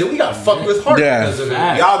away with it. We got fucked with hard Yeah. because of it.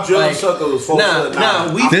 Facts. Y'all drill Like, instructor was full foot.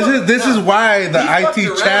 Nah, we This is why the We fucked IT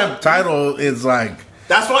around. champ title is like.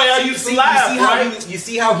 That's why y'all used to laugh, right? You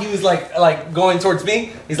see how he was like going towards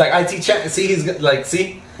me? He's like IT champ. See, he's like,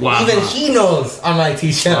 see, Wow. even he knows I'm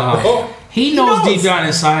IT champ, Wow. bro. He knows deep down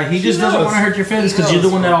inside. He just doesn't knows. want to hurt your feelings because you're the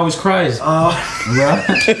one that always cries. Bruh.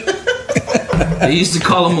 They used to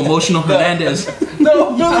call him Emotional Hernandez.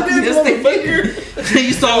 No, they Yes, they motherfucker. They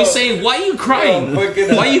used to always say, "Why you crying? Oh,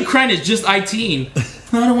 fucking Why you crying? It's just IT."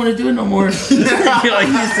 I don't want to do it no more. Like,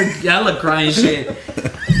 he used to yell crying shit,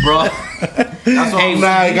 bro. Hey,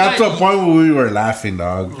 Nah, it got to a guys- point where we were laughing,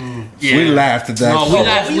 dog. Yeah. We laughed at that. No,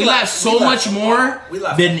 shit. we laughed so much more We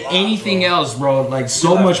laughed than a lot, anything bro. else, bro. Like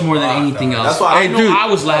so much more than anything else. That's why I know I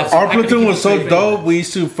was laughing. Our I couldn't platoon keep was a so straight face. dope. We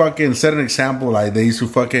used to fucking set an example. Like they used to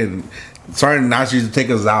fucking certain Nazis used to take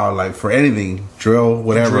us out like for anything, drill,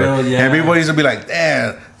 whatever. Drill, yeah. And everybody used to be like,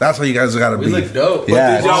 "Damn, that's how you guys gotta We be." look dope.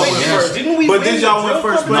 Yeah. Did y'all win Yes. first? Didn't we But win did y'all the win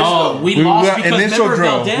drill first place? No, though? we We lost got because initial remember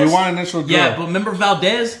drill. Valdez? We won initial drill. Yeah, but remember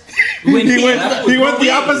Valdez? When He went the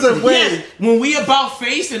opposite way. Yes, when we about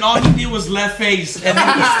faced and all he did was left face, and then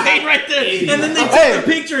he stayed right there, and then they took Hey, the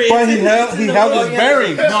picture. but It's he in- held it's in he the held book. his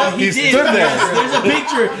bearings. No, he He did. stood there. Yes, there's a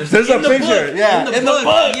picture. There's a In the picture, book. yeah. In the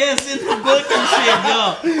book. Yes, in the book and shit,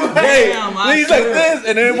 yo. Hey, Damn, I he's like swear. this,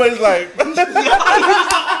 and everybody's like,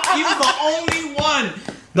 He was the only one.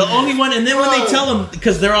 The only one, and then when they tell him,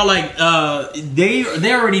 because they're all like, they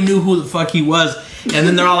already knew who the fuck he was, and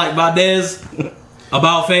then they're all like Valdez,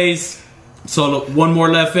 about face, so one more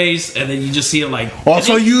left face, and then you just see him like. "Oh,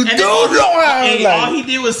 so you and do then know how?" Hey, Like, all he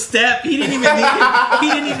did was step. He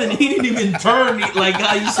didn't even turn like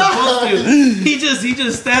how you supposed to. He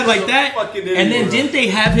just stepped like that, fucking idiot, and then bro. didn't they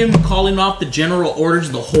have him calling off the general orders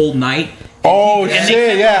the whole night? "Oh And they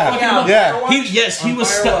shit, kept yeah, fucking- yeah." He was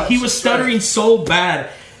Firewatch. he was stuttering so bad,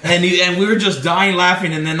 and we were just dying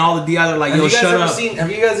laughing, and then all the DIs are like, "Yo, shut up." Have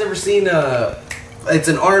you guys ever seen? It's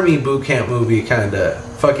an army boot camp movie, kind of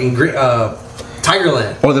fucking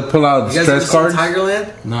Tigerland. Oh, they pull out You guys ever stress seen cards.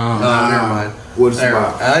 Tigerland? No. Never mind. What's Never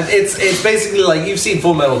about? mind. It's basically like you've seen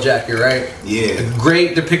Full Metal Jacket, right? Yeah.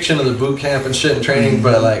 Great depiction of the boot camp and shit and training,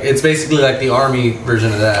 but like it's basically like the army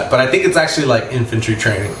version of that. But I think it's actually like infantry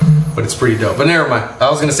training, but it's pretty dope. But never mind.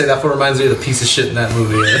 I was gonna say that what reminds me of the piece of shit in that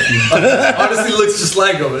movie. Honestly, looks just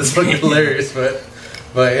like him. It's fucking hilarious.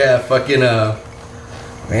 But yeah, fucking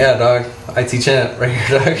yeah, dog. IT champ right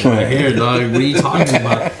here, dog. Right here, dog. What are you talking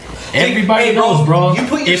about? Everybody Hey, bro, knows, bro. you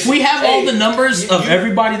put your- If we have all the numbers of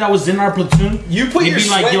everybody that was in our platoon, You put it'd your be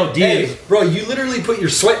sweat, like, yo, Diaz. hey, bro. You literally put your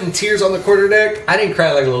sweat and tears on the quarter deck. I didn't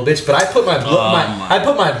cry like a little bitch, but I put my blood, I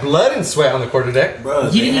put my blood and sweat on the quarter deck. Bro, You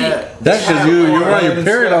they didn't- had- That's because you were on your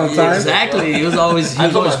period all the time. Exactly. It was always. I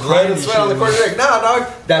put my blood and sweat on the quarter deck. Nah, dog.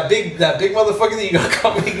 That big motherfucker that you got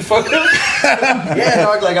caught making fun of. Yeah,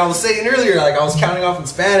 dog. Like I was saying earlier, like I was counting off in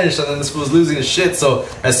Spanish, and then this was losing his shit. So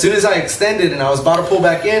as soon as I extended and I was about to pull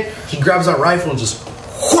back in, he grabs our rifle and just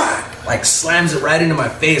whack, like slams it right into my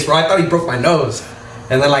face, bro. I thought he broke my nose,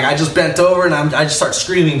 and then like I just bent over and I just start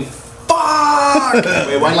screaming, "Fuck!"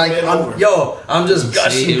 Wait, why And, like you bent over? yo, I'm just he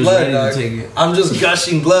gushing was blood, ready to dog. take it. I'm just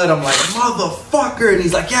gushing blood. I'm like, motherfucker. And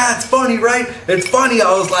he's like, yeah, it's funny, right? It's funny.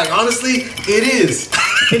 I was like, honestly, it is.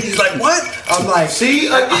 And he's like, what? I'm like, See,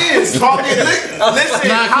 again, talking. Listen,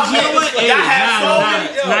 Nah, 'cause you know what? Hey, Y'all have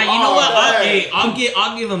so many. you know what? Oh, Hey,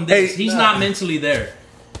 I'll give him this. Hey, He's not mentally there.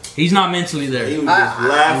 He's not mentally He there. was just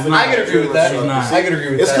laughing. I could agree with that. He's not. I could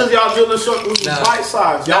agree with It's that. because y'all drilling circles Nah. with bite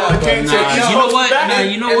size. Y'all Nah, can't nah, take you know what? Nah,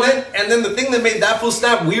 you know and what? and then the thing that made that fool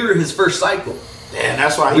snap, we were his first cycle. Man,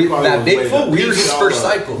 that's why he probably That was big ready fool, to we were beat his y'all first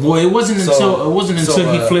up. cycle. Well, it wasn't So-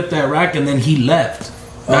 until he flipped that rack and then he left.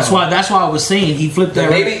 That's why I was saying he flipped that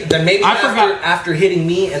rack. Then maybe I after, forgot. after hitting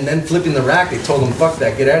me and then flipping the rack, they told him, fuck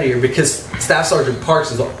that, get out of here, because Staff Sergeant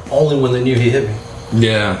Parks is the only one that knew he hit me.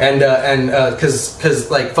 Yeah. And cause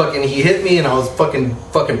like fucking he hit me and I was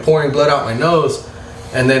fucking pouring blood out my nose,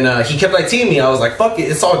 and then he kept ITing me. I was like, fuck it,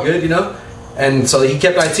 it's all good, you know. And so he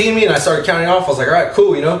kept ITing me and I started counting off. I was like, all right,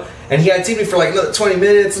 cool, you know. And he IT'd me for like another 20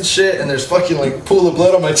 minutes and shit. And there's fucking like a pool of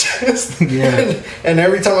blood on my chest. Yeah. and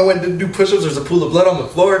every time I went to do push-ups, there's a pool of blood on the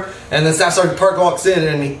floor. And then Staff Sergeant Park walks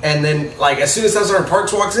in, and then like as soon as Staff Sergeant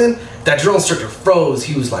Parks walks in, that drill instructor froze.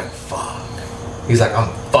 He was like, fuck. He's like, I'm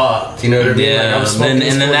fucked. You know what I mean? Yeah, Like, I'm smoking and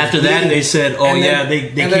this then fool, after he's that, bleeding. they said, oh, And yeah, they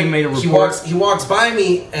and came then and made a He report. walks by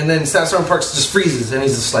me, and then Staff Sergeant Parks just freezes, and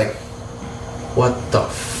he's just like, what the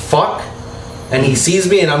fuck? And he sees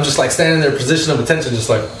me, and I'm just like standing there, position of attention, just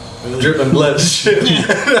like dripping blood and shit.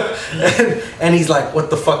 and he's like, what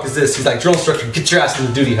the fuck is this? He's like, drill instructor, get your ass in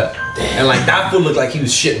the duty hut. And like that fool looked like he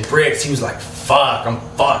was shitting bricks. He was like, fuck, I'm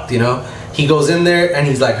fucked, you know? He goes in there, and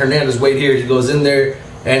he's like, Hernandez, wait here. He goes in there,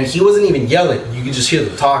 and he wasn't even yelling. You could just hear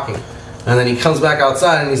them talking. And then he comes back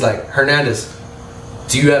outside, and he's like, Hernandez,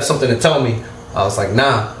 do you have something to tell me? I was like,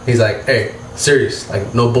 nah. He's like, hey, serious,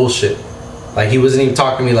 like no bullshit. Like he wasn't even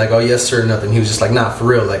talking to me like, oh yes sir, nothing. He was just like, nah, for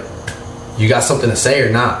real, like you got something to say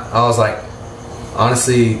or not? I was like,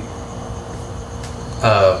 honestly,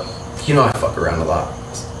 you know I fuck around a lot,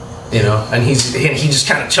 you know. And he just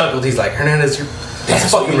kind of chuckled. He's like, Hernandez,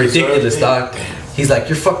 that's fucking ridiculous, dog. He's like,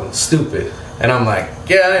 you're fucking stupid. And I'm like,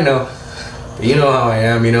 yeah, I know. But you know how I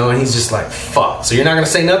am, you know? And he's just like, fuck. So you're not gonna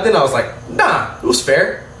say nothing? I was like, nah, it was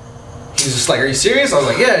fair. He's just like, are you serious? I was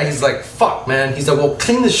like, yeah. He's like, fuck, man. He's like, well,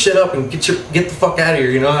 clean this shit up and get the fuck out of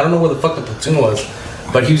here, you know? I don't know where the fuck the platoon was.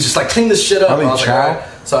 But he was just like, clean this shit up. Probably I was Chow. like,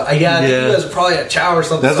 so I think you guys were probably at Chow or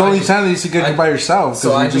something. That's the only time that you used to get by yourself.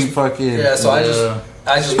 So I just just fucking. Yeah, so I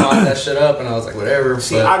just mopped that shit up and I was like, whatever.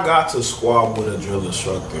 See, I got to squad with a drill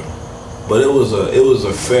instructor, but it was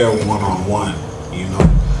a fair one-on-one, you know.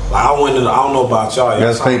 Like I went to, I don't know about y'all. You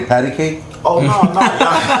guys play patty cake? Oh no,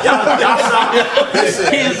 y'all sound.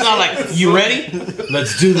 Listen, It's not like, you ready?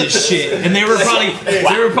 Let's do this shit. And they were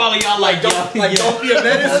probably all like, don't be a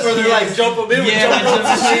menace, or they're like, jump them in. yeah, like jump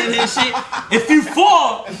and shit. If you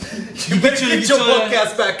fall, You better get your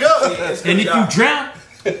podcast back up. and if you drown,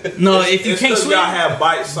 no, if you can't swim, y'all have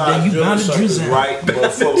bite-sized then you drill bound to instructors, drizzle. right?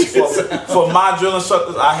 But for my drill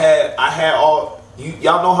instructors, I had all.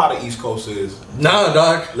 Y'all know how the East Coast is. No,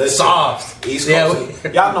 dog. Listen, Soft. East Yeah, Coast.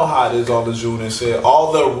 Y'all know how it is on the June and said.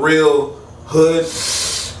 All the real hood,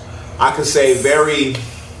 I could say very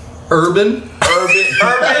urban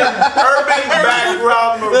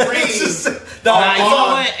background Marines. I'll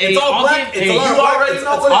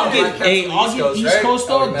give East Coast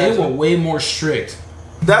though, they were way more strict.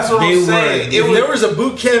 That's what I'm saying. If there was a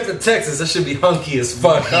boot camp in Texas, that should be hunky as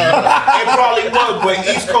fuck. It probably was, but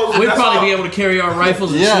East Coast. We'd probably be able to carry our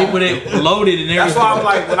rifles and sleep with it loaded and everything. That's why I'm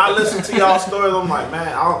like, when I listen to y'all stories, I'm like,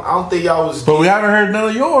 man, I don't think y'all was. But we haven't heard none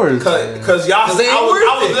of yours. Cause y'all, I was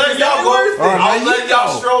letting y'all go. I was letting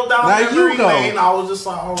y'all stroll down memory lane. I was just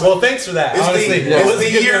like, all right. Well, thanks for that. Honestly, it was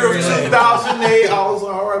the year of 2008. I was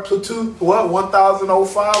like, all right, platoon, what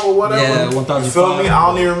 1005 or whatever. Yeah, 1005. You feel me? I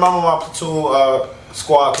don't even remember my platoon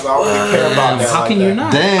squad because I don't really care about that. How can you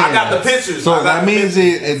not? Damn. I got the pictures. So that means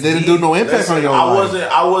it didn't do no impact on your life.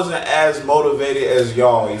 I wasn't as motivated as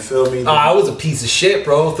y'all. You feel me? I was a piece of shit,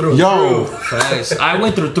 bro. Through Facts. I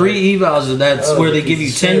went through 3 evals, and that's where they give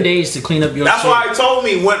you 10 days to clean up your That's shit. why he told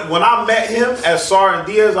me when I met him at Sergeant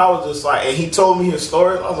Diaz, I was just like, and he told me his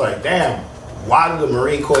story. I was like, damn. Why did the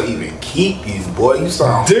Marine Corps even keep you, boy? You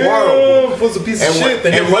sound horrible. Was a piece of shit.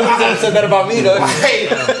 And when I said that about me, though.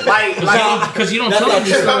 Because you don't tell them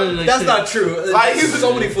your story. That's not true. Like he was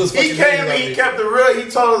so many fools. He came and he kept it real.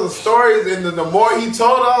 He told us the stories, and the more he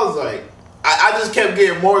told, I was like, I just kept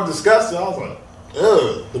getting more disgusted. I was like,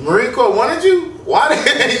 ugh, the Marine Corps wanted you? Why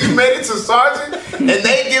didn't you made it to sergeant? And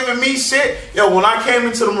they giving me shit. Yo, when I came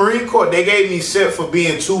into the Marine Corps, they gave me shit for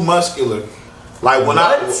being too muscular. Like when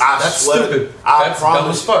that's sweated, stupid. I That's dumb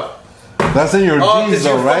promise. as fuck. That's in your genes,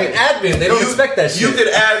 though, right? Admin, they don't expect that shit. You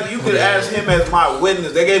could ask him as my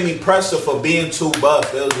witness. They gave me pressure for being too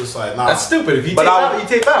buff. It was just like, nah. That's stupid. If you tape out, you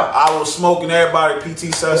tape out. I was smoking everybody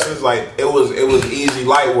PT sessions. Like it was easy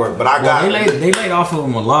light work. But I got they laid off of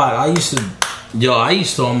them a lot. I used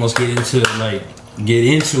to almost get into it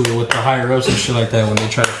with the higher ups and shit like that when they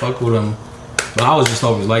try to fuck with them. But I was just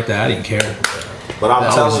always like that. I didn't care. But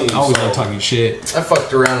I'm telling you, I always like talking shit. I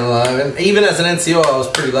fucked around a lot, and even as an NCO, I was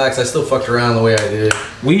pretty lax. I still fucked around the way I did.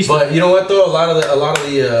 But you know what though? A lot of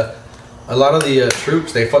the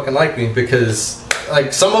troops, they fucking like me because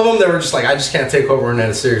like some of them they were just like, I just can't take over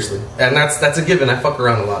Hernandez seriously, and that's a given. I fuck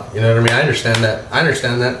around a lot. You know what I mean? I understand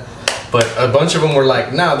that. But a bunch of them were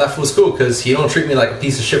like, nah, that fool's cool because he don't treat me like a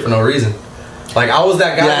piece of shit for no reason. Like I was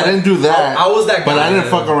that guy. Yeah, I didn't do that. I was that guy. But I didn't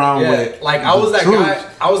fuck around with. Like I was that guy.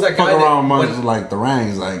 I was that guy. Fuck around amongst like the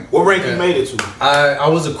ranks. Like what rank you made it to? I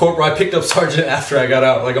was a corporal. I picked up sergeant after I got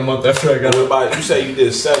out, like a month after I got out. You say you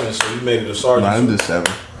did 7, so you made it a sergeant. No, I didn't do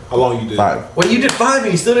 7. How long you did? 5. Well, you did 5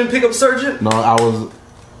 and you still didn't pick up sergeant? No, I was.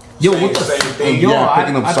 Yo, what the same thing?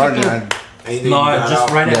 Picking up sergeant. Just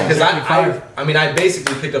right now. Because I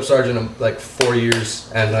basically picked up sergeant in like 4 years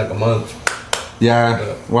and like a month.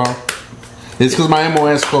 Yeah, well, it's because my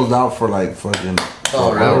MOS closed out for like fucking.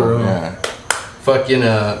 Oh, really? Yeah. Fucking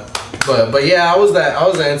but yeah, I was that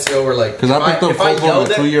NCO where like because I picked up football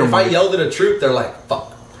in a 2-year. If I yelled at a troop, they're like,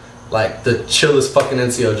 "Fuck." Like the chillest fucking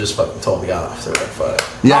NCO just fucking told me got off. So like, fuck.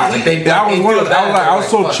 Yeah, like, I was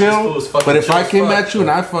so chill. But if I came at you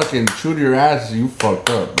and I I fucking chewed your ass, you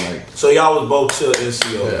fucked up. Like So y'all was both chill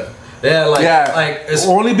NCO. It's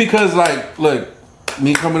only because like look.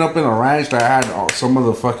 Me coming up in a ranch, I had some of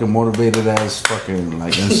the fucking motivated ass fucking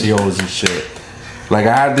like NCOs and shit. Like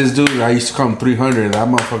I had this dude, I used to call him 300. That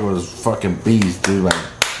motherfucker was fucking beast, dude. Like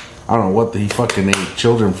I don't know what he fucking ate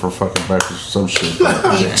children for fucking breakfast or some shit.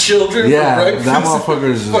 eat children for breakfast. That motherfucker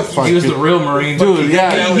is fucking. He was the real Marine, dude.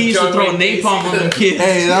 Yeah, he used to throw napalm on them kids.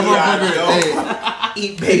 Hey, that motherfucker. Hey. not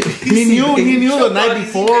eat babies. He knew the night Nobody's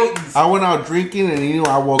before eating babies. I went out drinking, and he knew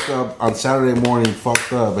I woke up on Saturday morning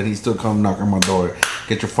fucked up, and he still come knock on my door.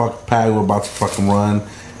 Get your fucking pad, we're about to fucking run.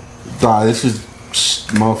 Dog, this is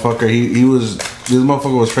motherfucker. This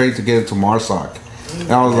motherfucker was trained to get into MARSOC. And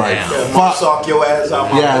I was like, fuck. Sock your ass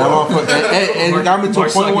out my Yeah, that door. motherfucker. And it got me to a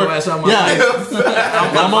point where. Yeah,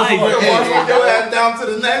 that motherfucker. Walk your ass down to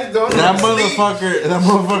the next door. That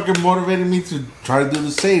motherfucker motivated me to try to do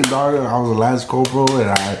the same, dog. I was a Lance Corporal,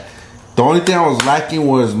 and the only thing I was lacking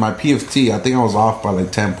was my PFT. I think I was off by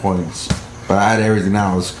like 10 points, but I had everything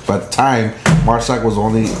else. But at the time, MARSOC was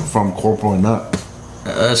only from Corporal and up.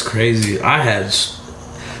 That's crazy. I had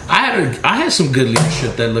some good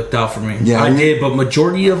leadership that looked out for me. Yeah, I did, but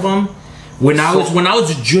majority of them, when I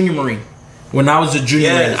was a junior Marine,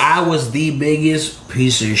 Yes. I was the biggest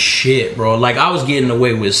piece of shit, bro. Like I was getting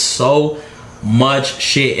away with so much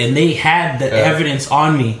shit, and they had the evidence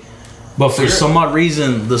on me. But for some odd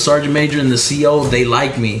reason, the sergeant major and the CO, they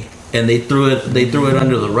liked me, and they threw it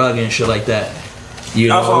under the rug and shit like that. You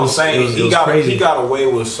know, That's what I'm saying. it was crazy. He got away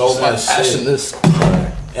with so much shit.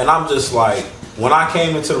 And I'm just like, when I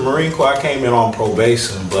came into the Marine Corps, I came in on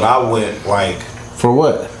probation, but I went like, For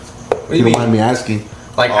what? do you don't mean? mind me asking.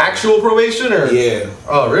 Like actual probation or? yeah.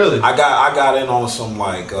 Oh, really? I got in on some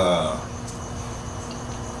like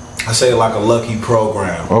I say like a lucky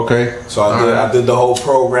program. Okay. So I did the whole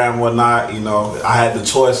program, whatnot. You know, I had the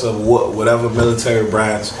choice of whatever military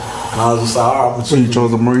branch, and I was just like, all right, I'm gonna So you choose.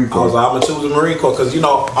 chose the Marine I was Corps. like, I'm gonna choose the Marine Corps because you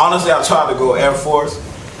know, honestly, I tried to go Air Force,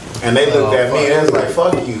 and they looked at me and it was like,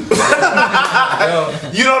 fuck you.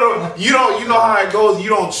 you know how it goes. You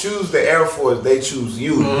don't choose the Air Force; they choose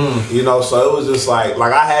you. You know, so it was just like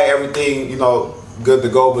I had everything, you know, good to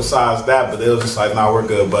go besides that, but it was just like, nah, we're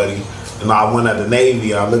good, buddy. And I went at the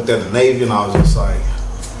Navy. I looked at the Navy and I was just like,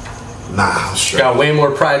 nah, I'm straight. Got way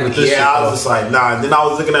more pride with this shit, Yeah, I though. was just like, nah. And then I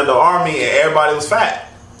was looking at the Army and everybody was fat.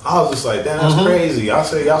 I was just like, damn, that's crazy. I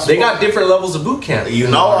said, y'all. They got different levels of boot camp. You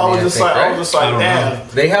in know, the Army, I was right? just like, damn.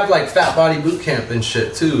 They have like fat body boot camp and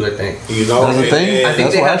shit too. I think. You know, That's the thing? I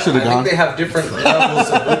think That's they where I have. should've I think gone. they have different levels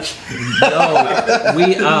of boot camp.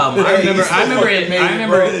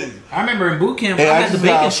 I remember in boot camp, Hey, I I had the just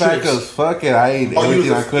bacon got fat strips. because fuck it, I ate Oh, you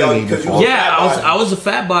everything was I a- could yo, eat 'cause you before. was- Yeah, I was a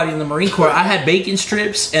fat body in the Marine Corps. I had bacon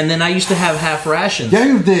strips, and then I used to have half rations. Yeah,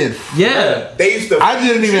 you did. Yeah. They used to. I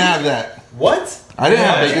didn't even have that. What? I didn't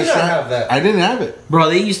Yeah, have I bacon did not strap. have that. I didn't have it. Bro,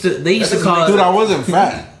 they used to call Dude, I wasn't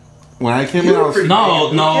fat. When I came in, I was No,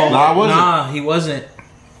 I wasn't. Nah, he wasn't.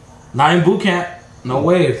 Not in boot camp. No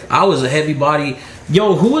way. I was a heavy body.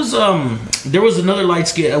 Yo, who was there was another light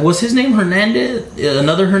skin. Was his name Hernandez?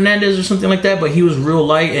 Another Hernandez or something like that, but he was real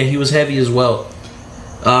light and he was heavy as well.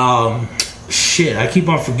 Shit, I keep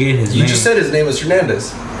on forgetting his name. You just said his name was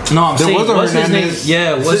Hernandez. No, I'm There saying was a what's his name? Hernandez.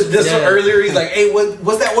 Yeah, what's This yeah. earlier, he's like, "Hey,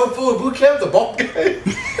 what's that one fool at boot camp? The bald guy."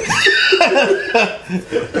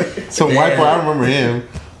 Some white boy. I remember him.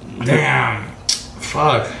 Damn.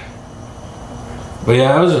 Fuck. But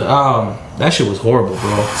yeah, that was that shit was horrible,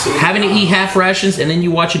 bro. Having to eat half rations and then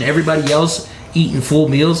you watching everybody else eating full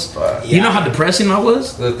meals. You know how depressing I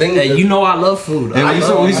was? The thing- Hey, you know I love food. And we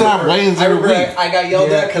used to have weigh-ins I every remember week. I got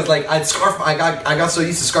yelled at because like I'd scarf. I got so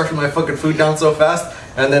used to scarfing my fucking food down so fast,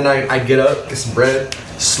 and then I'd get up, get some bread,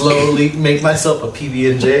 slowly make myself a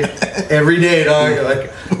PB&J every day, dog.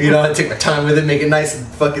 Like I take my time with it, make it nice and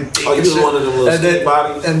fucking thick. Oh, you and was shit. one of them little And then- skinny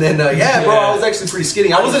bodies? And then yeah, bro, I was actually pretty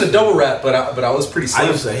skinny. I wasn't a double wrap, but I was pretty I slim.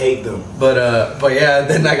 used to hate them. But yeah,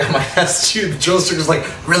 then I got my ass chewed. The drill instructor's like,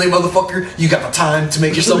 "Really, motherfucker? You got the time to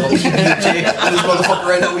make yourself a PB&J on this motherfucker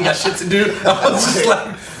right now? We got shit to do." I was just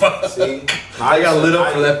like, "Fuck." See, I got lit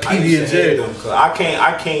up for that I used to hate PB&J. them 'cause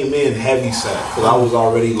I came in heavy set because I was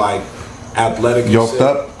already like athletic. and Yoked shit.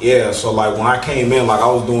 up? Yeah, so like when I came in, like I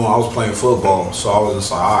was playing football, so I was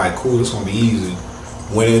just like, all right, cool, this gonna be easy.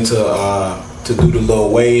 Went into to do the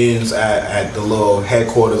little weigh-ins at the little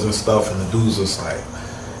headquarters and stuff, and the dudes was like,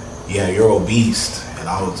 yeah, you're obese, and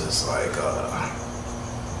I was just like,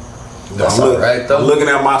 That's all right, though. I'm looking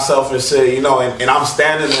at myself and say, and I'm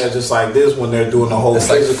standing there just like this when they're doing the whole It's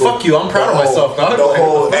like, physical. fuck you, I'm proud of the whole- myself, dog. The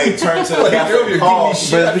whole, hey, turn to the Like, left you're and giving call. me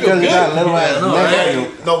shit. But I it's feel because you good. got a little ass no, neck.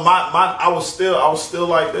 Hey, no, I was still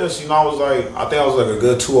like this. I was like, I think I was like a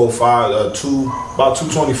good 205, about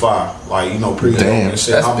 225, like pretty Damn. young and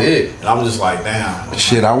shit. That's big. And I'm just like, damn.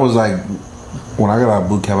 Shit, I was like, when I got out of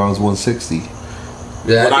boot camp, I was 160.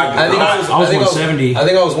 Yeah, When I think I was 170. I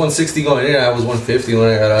think I was 160 going in. I was 150 when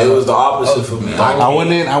I got out. It was the opposite for me. I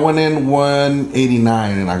went in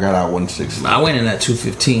 189 and I got out 160. I went in at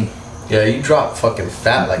 215. Yeah, you drop fucking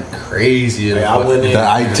fat like crazy. Yeah, I went in.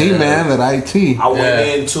 That IT, man. That IT. I went Yeah.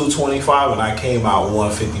 in 225 and I came out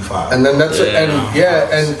 155. And then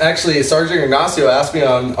and actually Sergeant Ignacio asked me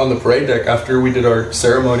on the parade deck after we did our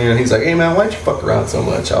ceremony, and he's like, "Hey man, why'd you fuck around so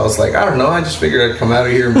much?" I was like, "I don't know. I just figured I'd come out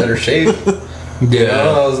of here in better shape." You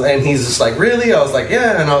know? And he's just like, "Really?" I was like,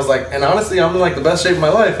 "Yeah." And I was like, and honestly, I'm in like the best shape of my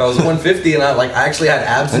life. I was 150, and I actually had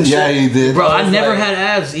abs and Yeah, shit. you did. Bro, I was never like- had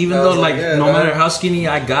abs, even I though was like, like yeah, no dog. matter how skinny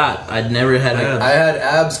I got, I'd never had abs. I had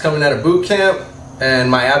abs coming out of boot camp, and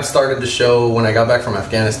my abs started to show when I got back from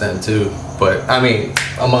Afghanistan too. But I mean,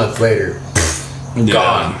 a month later,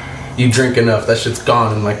 gone. You drink enough, that shit's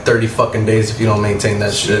gone in like 30 fucking days if you don't maintain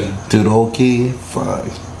that shit. Dude, okay, fuck.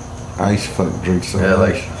 I used to fucking drink so Yeah,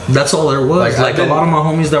 much. like That's all there was. Like, Like, I've been- a lot of my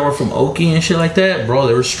homies that were from Okie and shit like that, bro,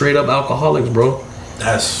 they were straight up alcoholics, bro.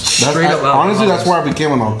 That's Straight up honestly, that's alcoholics. where I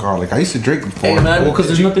became an alcoholic. I used to drink before. Hey, man. Well, because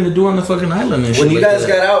there's nothing to do on the fucking island and shit. when you like guys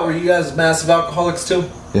that. got out, were you guys massive alcoholics too?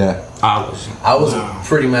 Yeah. I was. I was a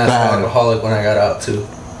pretty massive Bad. alcoholic when I got out too.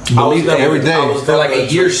 Believe it, every day. For like a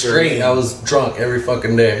year straight, I was drunk every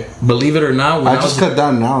fucking day. believe it or not, when I just cut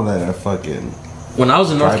down now that I fucking. when I was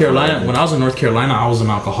in North Right, Carolina, right. when I was in North Carolina, I was an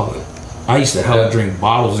alcoholic. I used to hella Yeah. drink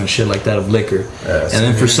bottles and shit like that of liquor. Yeah, and same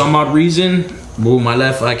then for here. some odd reason, boom,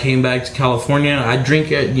 I came back to California. I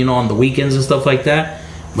drink it, on the weekends and stuff like that.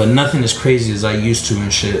 But nothing as crazy as I used to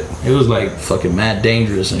and shit. It was like fucking mad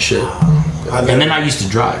dangerous and shit. And then I used to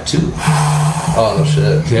drive too. Oh no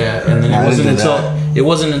shit. Yeah, and then I didn't do it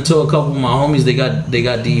wasn't until a couple of my homies they got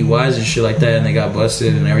DUIs and shit like that, and they got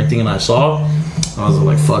busted and everything, and I saw, I was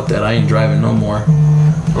like, fuck that, I ain't driving no more. I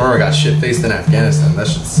remember I got shit faced in Afghanistan. That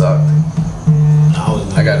shit sucked.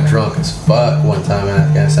 I got drunk as fuck one time in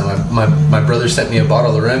Afghanistan. My brother sent me a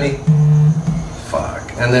bottle of Remy.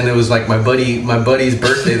 Fuck. And then it was like my buddy's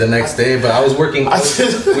birthday the next day. But I was working.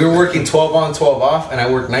 We were working 12 on, 12 off, and I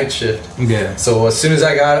worked night shift. Yeah. So as soon as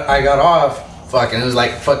I got off, fucking, it was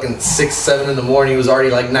like fucking 6, 7 in the morning. It was already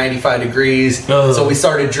like 95 degrees. Ugh. So we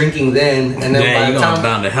started drinking then, and then Yeah, by you the going time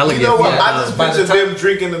bound to hella You get know what? fucked I up. just by the picture time- them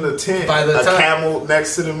drinking in the tent. by the a time- camel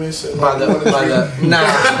next to them and shit. Nah,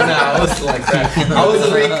 I wasn't like that.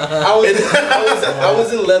 I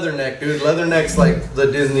was in Leatherneck, dude. Leatherneck's like the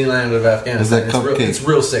Disneyland of Afghanistan. Is that it's real, cupcake? it's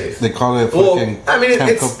real safe. They call it Well, fucking I mean, camp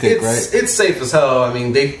it's cupcake, right? it's safe as hell. I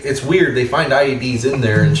mean, it's weird. They find IEDs in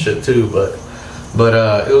there and shit too, but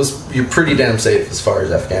you're pretty damn safe as far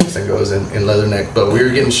as Afghanistan goes in Leatherneck. But we were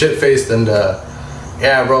getting shit faced, and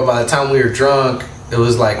yeah, bro. By the time we were drunk, it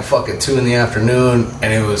was like fucking 2 in the afternoon,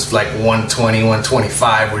 and it was like 120,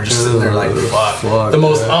 125. We're just sitting there like, fuck. The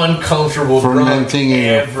most uncomfortable drunk Fermenting in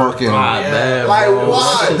your ever. fucking. bad, Like, bro.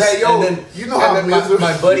 why? That, yo, And then, you know how and then miserable-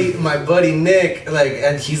 my buddy Nick, like,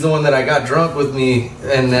 and he's the one that I got drunk with me,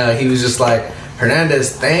 and he was just like,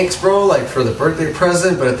 Hernandez, thanks, bro, like for the birthday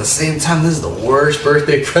present, but at the same time, this is the worst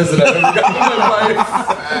birthday present I've ever got in my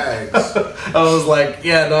life. I was like,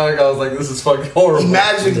 yeah, dog. I was like, this is fucking horrible.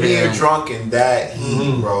 Imagine being drunk in that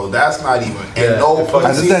heat, bro. That's not even. And Yeah. no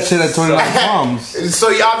I did that shit at 29 Palms. So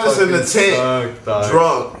y'all just in the tent, Sucked, dog.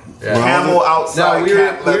 drunk, Yeah. camel outside. No,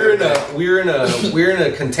 camp leather. we were in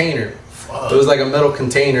a container. It was like a metal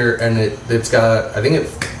container, and it's got I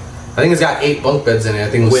think it's got 8 bunk beds in it. I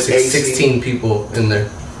think it was With AC. 16 people in there.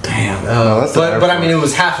 Damn. that's But I mean, it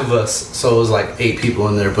was half of us, so it was like 8 people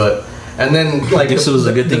in there. But and then like I guess it was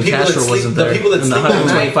a good thing people that Castro sleep- wasn't there The people that in the sleep at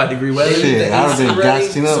night, 125 degree weather. they leave Shit, the I would've AC been ready,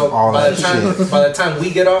 gassing up so all by that the time we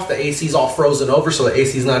get off, the AC's all frozen over, so the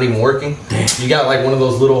AC's not even working. You got like one of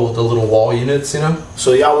those little wall units, you know?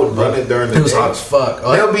 So y'all would run it during the It was day. hot as fuck.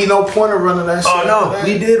 There'll be no point of running that shit. Oh no,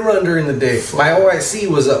 after we that. did run during the day. My OIC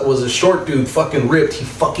was a short dude, fucking ripped. He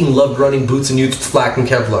fucking loved running boots and used flak and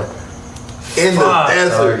Kevlar. In the Fuck,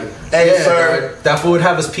 desert. dog. Hey, Yeah, sir. dog. That fool would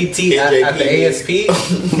have his PT at the NJPD. ASP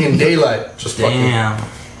in daylight. Just fucking. Damn.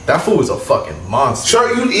 That fool was a fucking monster.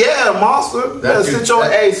 Sure, monster. That Sit dude- your,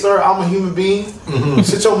 that- hey, sir, I'm a human being.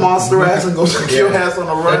 Sit your monster ass and go take your ass on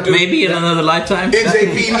a run. dude- Maybe in another lifetime.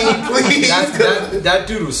 NJPD, please. That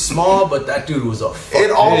dude was small, but that dude was a fucking.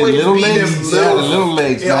 It always little be legs, them yeah, little, the little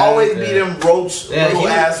legs, It man. always be them roach little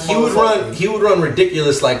ass he would motherfuckers. run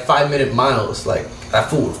ridiculous like 5-minute miles. Like that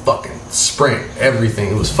fool would fucking sprint everything.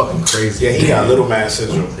 It was fucking crazy. Yeah, he got little man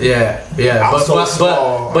syndrome. Yeah. I'm But, so but,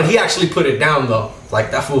 small. but he actually put it down though. Like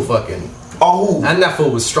that fool fucking. Oh, who? And that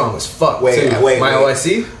fool was strong as fuck Wait, too. wait, My wait.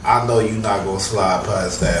 OIC? I know you not gonna slide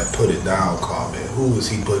past that put it down comment. Who was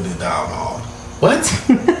he putting it down on? What?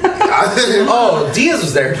 Oh, Diaz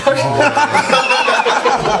was there.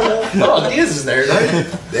 Oh, Diaz is there. Dog.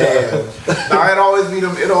 Damn. Nah, it always be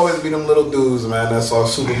them little dudes, man. That's all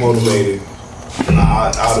super motivated.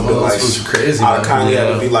 I'd have Some been of like, those fools are crazy, I man. kind of had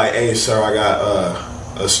Yeah. to be like, hey, sir, I got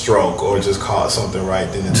a stroke or just caught something right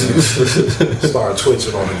then and there. Start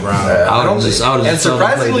twitching on the ground. I would have And just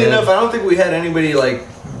surprisingly enough, I don't think we had anybody like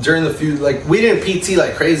during the few, like we didn't PT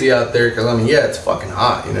like crazy out there because I mean, yeah, it's fucking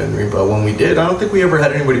hot, you know what I mean. But when we did, I don't think we ever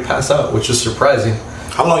had anybody pass out, which was surprising.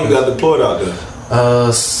 How long you got deployed out there?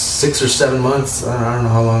 6 or 7 months. I don't know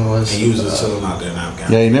how long it was. And you was just chilling out there in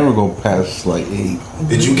Afghanistan. Yeah, you never go past like 8.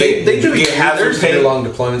 Did you get? They Did you do get hazard there's pay? year-long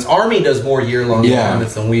deployments. Army does more year-long Yeah.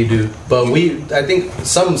 deployments than we do, but I think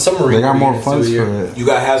some Marine They got more units do a funds year. for it. You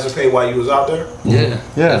got hazard pay while you was out there? Yeah,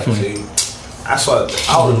 Yeah. See, that's what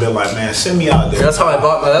I would have been like, man, send me out there. that's how I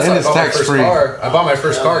bought my. That's And how I it's bought my first tax-free. car. I bought my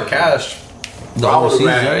first car cash. I would have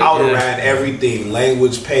ran, right? I would have Yeah. ran everything: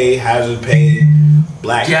 language pay, hazard pay,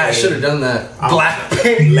 black. Yeah, I pay. should have done that. I'm- Black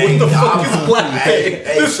pay. Lane- What the fuck I'm- is black Hey,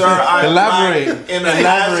 pay? hey, sir, I Elaborate. in a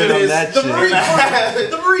Elaborate on hazardous. that The shit.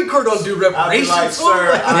 Marine Corps don't do I'd be reparations. like, fool.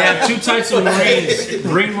 sir, They have two types of Marines: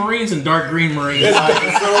 green Marines and dark green Marines. you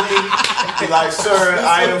feel me? Be like, sir,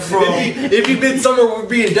 I am from. If you've been somewhere we'd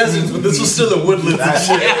be in deserts, but this was still the woodlands and That's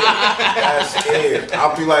shit. it. That's it.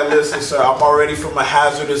 I'll be like, listen, sir, I'm already from a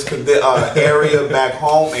hazardous area back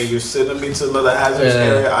home, and you're sending me to another hazardous Yeah.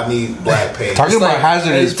 area. I need black pay. Talking It's about like,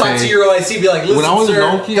 hazardous talk to pay. your OIC, be like, listen, When I was sir,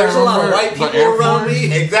 low-key, there's I a lot of remember white the people Air around Force.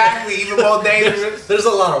 me. Exactly, even more dangerous. There's a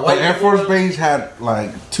lot of white The Air people Force around- base had like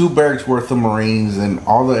 2 barracks worth of Marines, and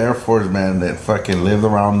all the Air Force men that fucking lived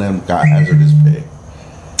around them got hazardous pay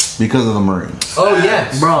because of the Marines. Oh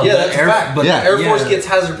yes, Bro, yeah, the that's a Air- fact. but The yeah, Air Force yeah. gets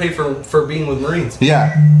hazard pay for being with Marines.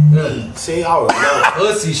 Yeah, See, I would love.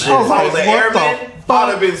 Pussy shit. I was If I was like, an what airman, the I'd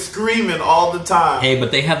have been screaming all the time. Hey,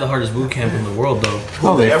 but they have the hardest boot camp in the world, though.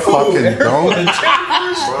 no, they Air Force. fucking don't.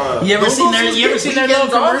 Bruh. You ever Those seen their? those You ever get seen their little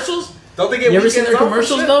weekends off? commercials? Don't they get You ever seen weekends their off and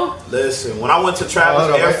commercials shit? though? Listen, when I went to Hold Travis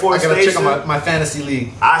on, Air Force I gotta check Station, on my fantasy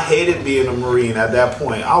league. I hated being a Marine at that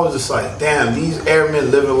point. I was just like, damn, these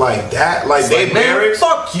airmen living like that. Like, they Like, man, barracks.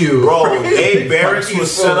 fuck you, Bro, they barracks Fuck you,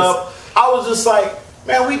 was set fools. up. I was just like,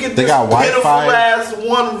 man, we get They this got pitiful Wi-Fi. ass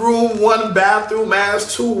 1 room, 1 bathroom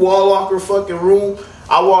ass, 2 wall locker fucking room.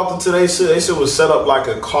 I walked into they shit was set up like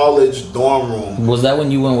a college dorm room. Was that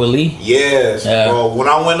when you went with Lee? Yes, Yeah. bro. When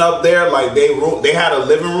I went up there, like they had a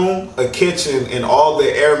living room, a kitchen, and all the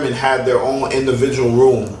airmen had their own individual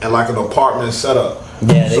room and like an apartment setup.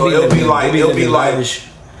 Yeah, So it'll be like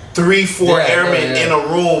 3, 4 Yeah, airmen yeah. in a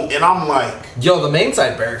room, and I'm like, Yo, the main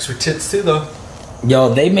side barracks were tits too, though. Yo,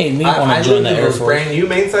 they made me want I to join lived the in Air those Force. brand new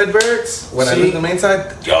main side barracks. When I See? lived in the main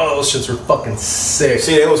side, yo, those shits were fucking sick.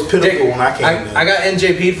 see, it was pitiful Dick, when I came in. I got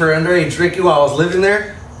NJP'd for underage drinking while I was living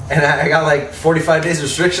there. And I got like 45 days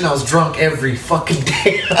restriction. I was drunk every fucking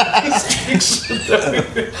day.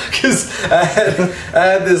 Because I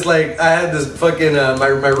had this fucking, my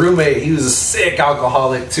roommate, he was a sick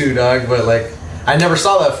alcoholic too, dog. But like, I never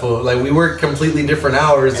saw that fool. Like, we worked completely different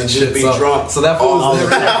hours and And shit. just be so, drunk So that fool all was the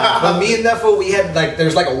never But me and that fool, we had like,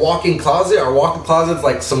 there's like a walk-in closet. Our walk-in closet's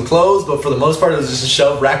like some clothes, but for the most part, it was just a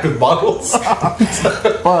shelf racked with bottles.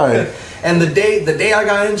 But And the day I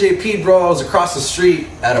got NJP, bro, I was across the street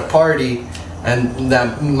at a party, and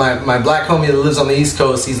that my black homie that lives on the East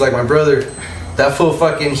Coast, he's like my brother. That fool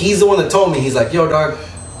fucking, he's the one that told me. He's like, yo, dog,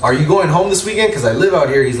 are you going home this weekend? Because I live out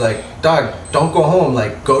here. He's like, dog, don't go home.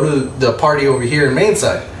 Like, go to the party over here in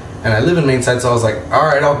Mainside. And I live in Mainside, so I was like, all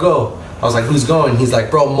right, I'll go. I was like, who's going? He's like,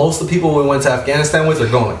 bro, most of the people we went to Afghanistan with are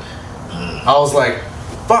going. I was like,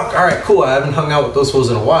 fuck, all right, cool. I haven't hung out with those fools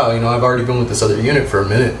in a while. You know, I've already been with this other unit for a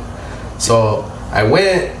minute. So I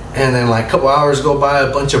went, and then like a couple hours go by,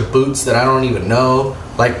 a bunch of boots that I don't even know.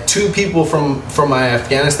 Like 2 people from my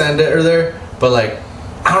Afghanistan that are there, but like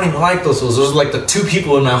I don't even like those fools. Those are like the 2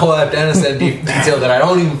 people in my whole Afghanistan detail that I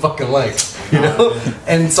don't even fucking like, you know?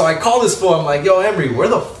 And so I call this fool, I'm like, yo, Embry, where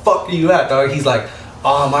the fuck are you at, dog? He's like,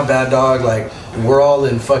 oh, my bad, dog. Like, we're all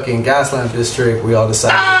in fucking Gaslamp District. We all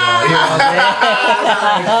decided to go. You know what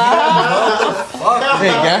I'm saying? hey,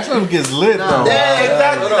 Gaslamp gets lit though. yeah,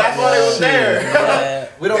 exactly. That's why they was there.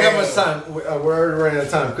 We don't have much time. We're already running out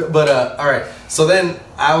of time. But, all right. So then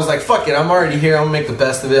I was like, fuck it. I'm already here. I'm going to make the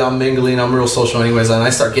best of it. I'm mingling. I'm real social anyways. And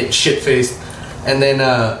I start getting shit-faced. And then,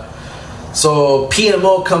 so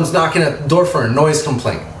PMO comes knocking at the door for a noise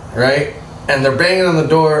complaint, right? And they're banging on the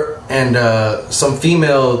door. And some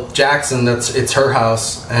female, Jackson, it's her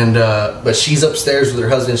house. And but she's upstairs with her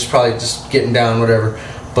husband. She's probably just getting down, whatever.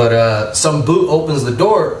 But some boot opens the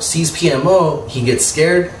door, sees PMO. He gets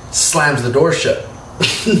scared, slams the door shut.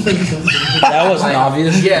 That wasn't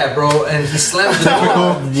obvious. Yeah, bro, and he slams the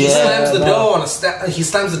door. He Yeah, slams the no. door on a staff. He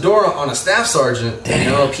slams the door on a staff sergeant. You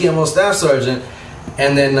know, a PMO staff sergeant.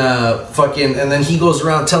 And then and then he goes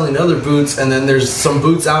around telling other boots. And then there's some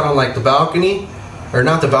boots out on like the balcony. or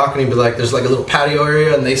not the balcony, but like there's like a little patio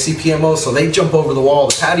area, and they see PMO, so they jump over the wall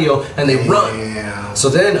of the patio and they run. So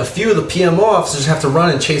then a few of the PMO officers have to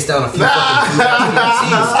run and chase down a few fucking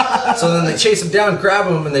PMCs. So then they chase them down, grab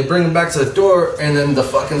them, and they bring them back to the door, and then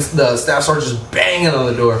the staff sergeant just banging on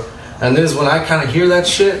the door. And this is when I kind of hear that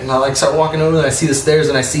shit, and I like start walking over, and I see the stairs,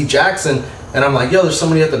 and I see Jackson, and I'm like, yo, there's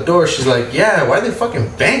somebody at the door. She's like, yeah, why are they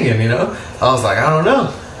fucking banging, you know? I was like, I don't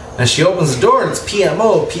know. And she opens the door, and it's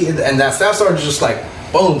PMO, and that staff sergeant just like,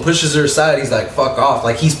 boom, pushes her aside. He's like, fuck off.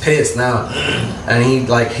 Like, he's pissed now. And he's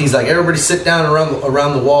like, everybody sit down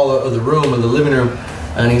around the wall of the room, of the living room.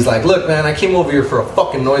 And he's like, look, man, I came over here for a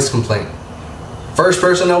fucking noise complaint. First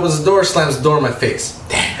person opens the door, slams the door in my face.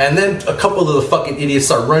 Damn. And then a couple of the fucking idiots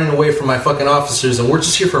start running away from my fucking officers, and we're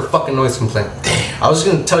just here for a fucking noise complaint. Damn. I was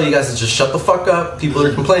just gonna tell you guys to just shut the fuck up. People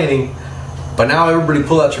are complaining. But now everybody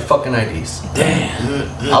pull out your fucking IDs.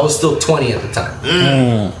 Damn. I was still 20 at the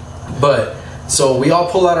time. But, so we all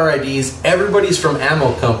pull out our IDs. Everybody's from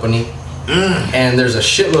Ammo Company. And there's a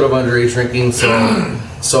shitload of underage drinking.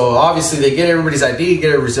 So obviously they get everybody's ID, get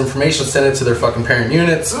everybody's information, send it to their fucking parent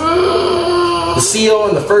units. The CO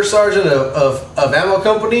and the first sergeant of Ammo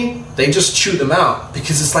Company, they just chew them out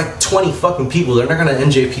because it's like 20 fucking people. They're not gonna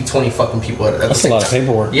NJP 20 fucking people at That's a lot of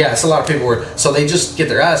paperwork. Yeah, it's a lot of paperwork. So they just get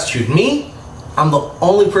their ass chewed. Me, I'm the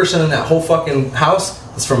only person in that whole fucking house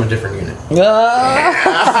that's from a different unit. We gotta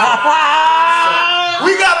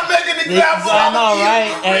make an example. I know,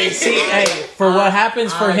 right? Hey, see, for what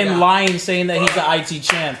happens for him lying, saying that he's the IT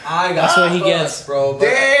champ. That's what he gets, bro. But,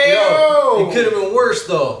 Damn. it could have been worse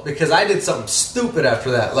though, because I did something stupid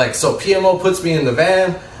after that. Like, so PMO puts me in the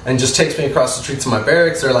van and just takes me across the street to my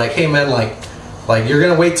barracks. They're like, hey man, like you're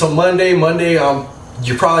gonna wait till Monday.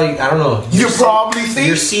 You're probably, I don't know. You probably think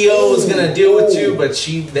your CO is gonna deal with you, but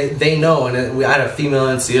they know, and I had a female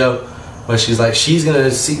NCO, but she's like, she's gonna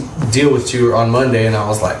deal with you on Monday, and I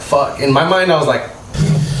was like, fuck. In my mind, I was like,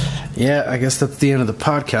 yeah, I guess that's the end of the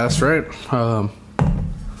podcast, right?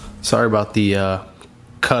 Sorry about the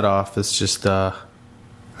cutoff. It's just I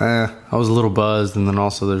was a little buzzed, and then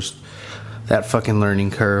also there's that fucking learning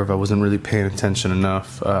curve. I wasn't really paying attention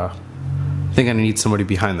enough. I think I need somebody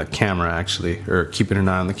behind the camera, actually, or keeping an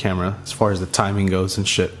eye on the camera as far as the timing goes and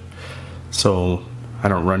shit, so I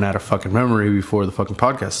don't run out of fucking memory before the fucking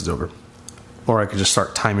podcast is over. Or I could just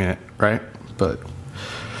start timing it, right? But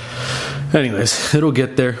anyways, it'll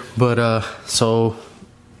get there. But so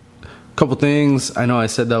a couple things. I know I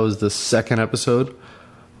said that was the second episode,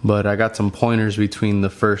 but I got some pointers between the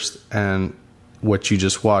first and what you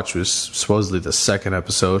just watched was supposedly the second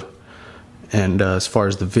episode. And as far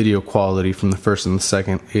as the video quality from the first and the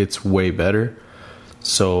second, it's way better.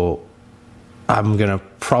 So I'm going to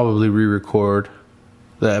probably re-record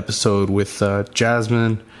the episode with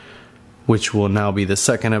Jasmine, which will now be the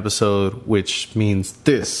second episode, which means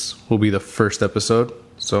this will be the first episode.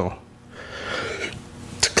 So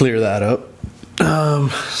to clear that up.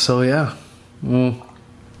 So yeah.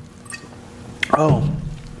 Oh,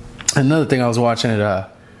 another thing I was watching it,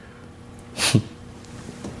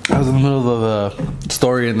 I was in the middle of a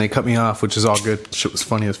story and they cut me off, which is all good. Shit was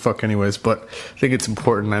funny as fuck anyways, but I think it's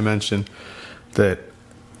important I mention that,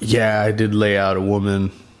 yeah, I did lay out a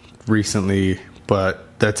woman recently,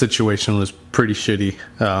 but that situation was pretty shitty.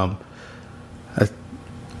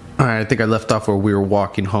 I think I left off where we were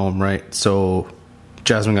walking home, right? So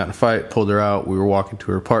Jasmine got in a fight, pulled her out. We were walking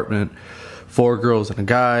to her apartment. 4 girls and a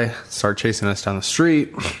guy start chasing us down the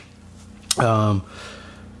street.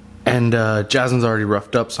 And Jasmine's already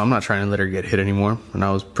roughed up, so I'm not trying to let her get hit anymore. And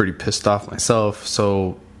I was pretty pissed off myself.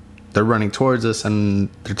 So they're running towards us and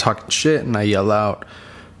they're talking shit, and I yell out.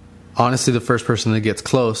 Honestly, the first person that gets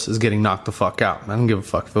close is getting knocked the fuck out. I don't give a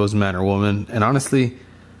fuck if it was man or woman. And honestly,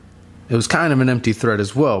 it was kind of an empty threat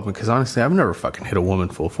as well, because honestly, I've never fucking hit a woman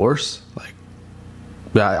full force. Like,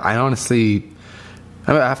 I honestly,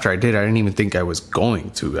 after I did, I didn't even think I was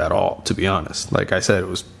going to at all, to be honest. Like I said, it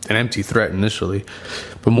was an empty threat initially.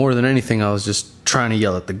 But more than anything, I was just trying to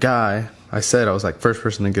yell at the guy. I was like, first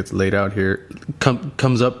person that gets laid out here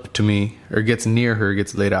comes up to me or gets near her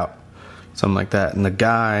gets laid out. Something like that. And the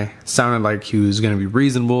guy sounded like he was going to be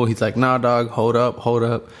reasonable. He's like, nah, dog, hold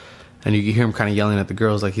up. And you can hear him kind of yelling at the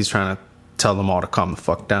girls like he's trying to tell them all to calm the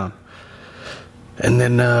fuck down. And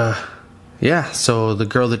then, yeah, so the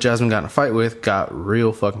girl that Jasmine got in a fight with got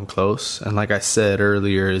real fucking close. And like I said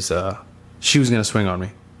earlier, she was going to swing on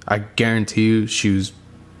me. I guarantee you she was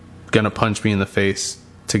going to punch me in the face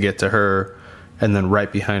to get to her. And then right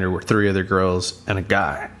behind her were 3 other girls and a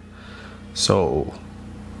guy. So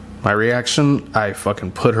my reaction, I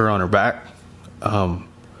fucking put her on her back.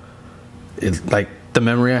 It, like, the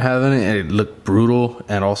memory I have in it, it looked brutal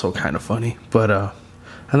and also kind of funny. But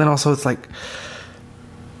And then also it's like,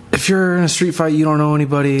 if you're in a street fight, you don't know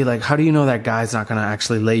anybody, like, how do you know that guy's not going to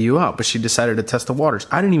actually lay you out? But she decided to test the waters.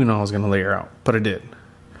 I didn't even know I was going to lay her out, but I did.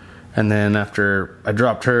 And then after I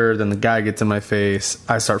dropped her, then the guy gets in my face.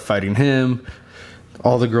 I start fighting him.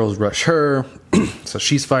 All the girls rush her. So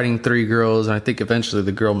she's fighting 3 girls. And I think eventually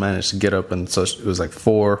the girl managed to get up. And so it was like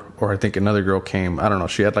 4. Or I think another girl came. I don't know.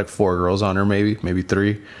 She had like 4 girls on her, maybe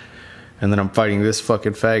 3. And then I'm fighting this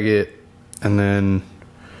fucking faggot. And then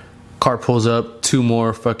car pulls up. 2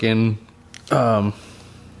 more fucking swag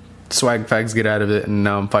fags get out of it. And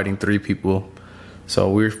now I'm fighting 3 people. So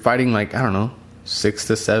we're fighting like, I don't know, 6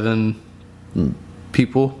 to 7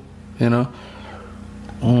 people, you know.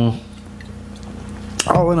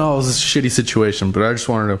 All in all, it was a shitty situation, but I just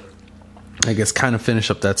wanted to, I guess, kind of finish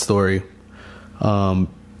up that story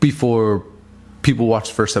before people watch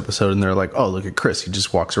the first episode and they're like, oh, look at Chris, he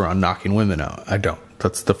just walks around knocking women out. I don't.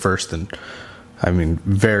 That's the first, and I mean,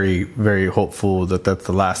 very, very hopeful that that's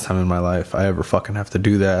the last time in my life I ever fucking have to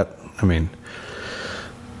do that. I mean,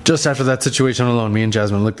 just after that situation alone, me and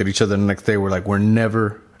Jasmine looked at each other the next day. We're like, we're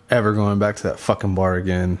never, ever going back to that fucking bar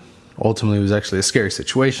again. Ultimately, it was actually a scary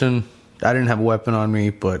situation. I didn't have a weapon on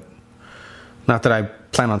me, but not that I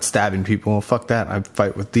plan on stabbing people. Fuck that. I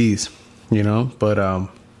fight with these, you know? But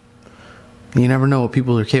you never know what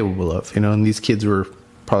people are capable of, you know? And these kids were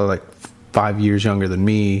probably like 5 years younger than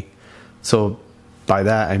me. So by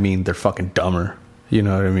that, I mean they're fucking dumber. You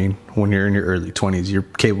know what I mean? When you're in your early 20s, you're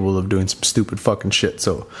capable of doing some stupid fucking shit.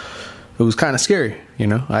 So it was kind of scary, you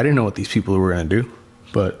know? I didn't know what these people were going to do.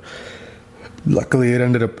 But luckily, it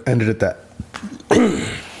ended at that.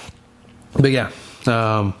 But yeah,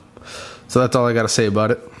 so that's all I got to say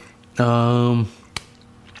about it. I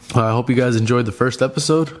hope you guys enjoyed the first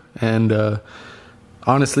episode. And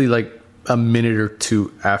honestly, like a minute or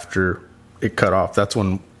 2 after it cut off, that's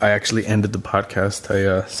when I actually ended the podcast.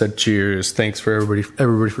 I said cheers, thanks for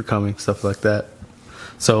everybody for coming, stuff like that.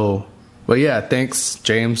 So, but yeah, thanks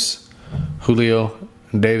James, Julio,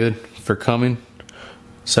 and David for coming.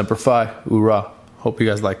 Semper Fi, hoorah. Hope you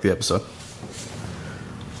guys liked the episode.